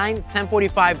at 9,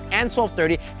 10:45, and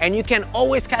 12:30, and you can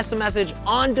always catch the message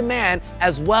on demand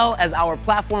as well as our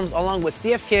platforms along with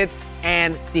CF Kids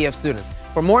and CF students.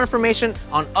 For more information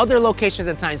on other locations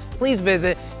and times, please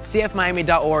visit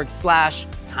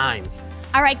cfmiami.org/times.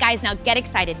 All right, guys, now get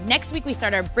excited. Next week, we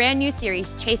start our brand new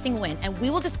series, Chasing Wind, and we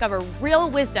will discover real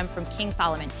wisdom from King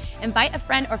Solomon. Invite a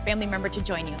friend or family member to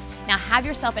join you. Now, have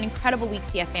yourself an incredible week,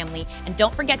 CF family, and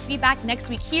don't forget to be back next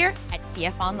week here at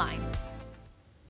CF Online.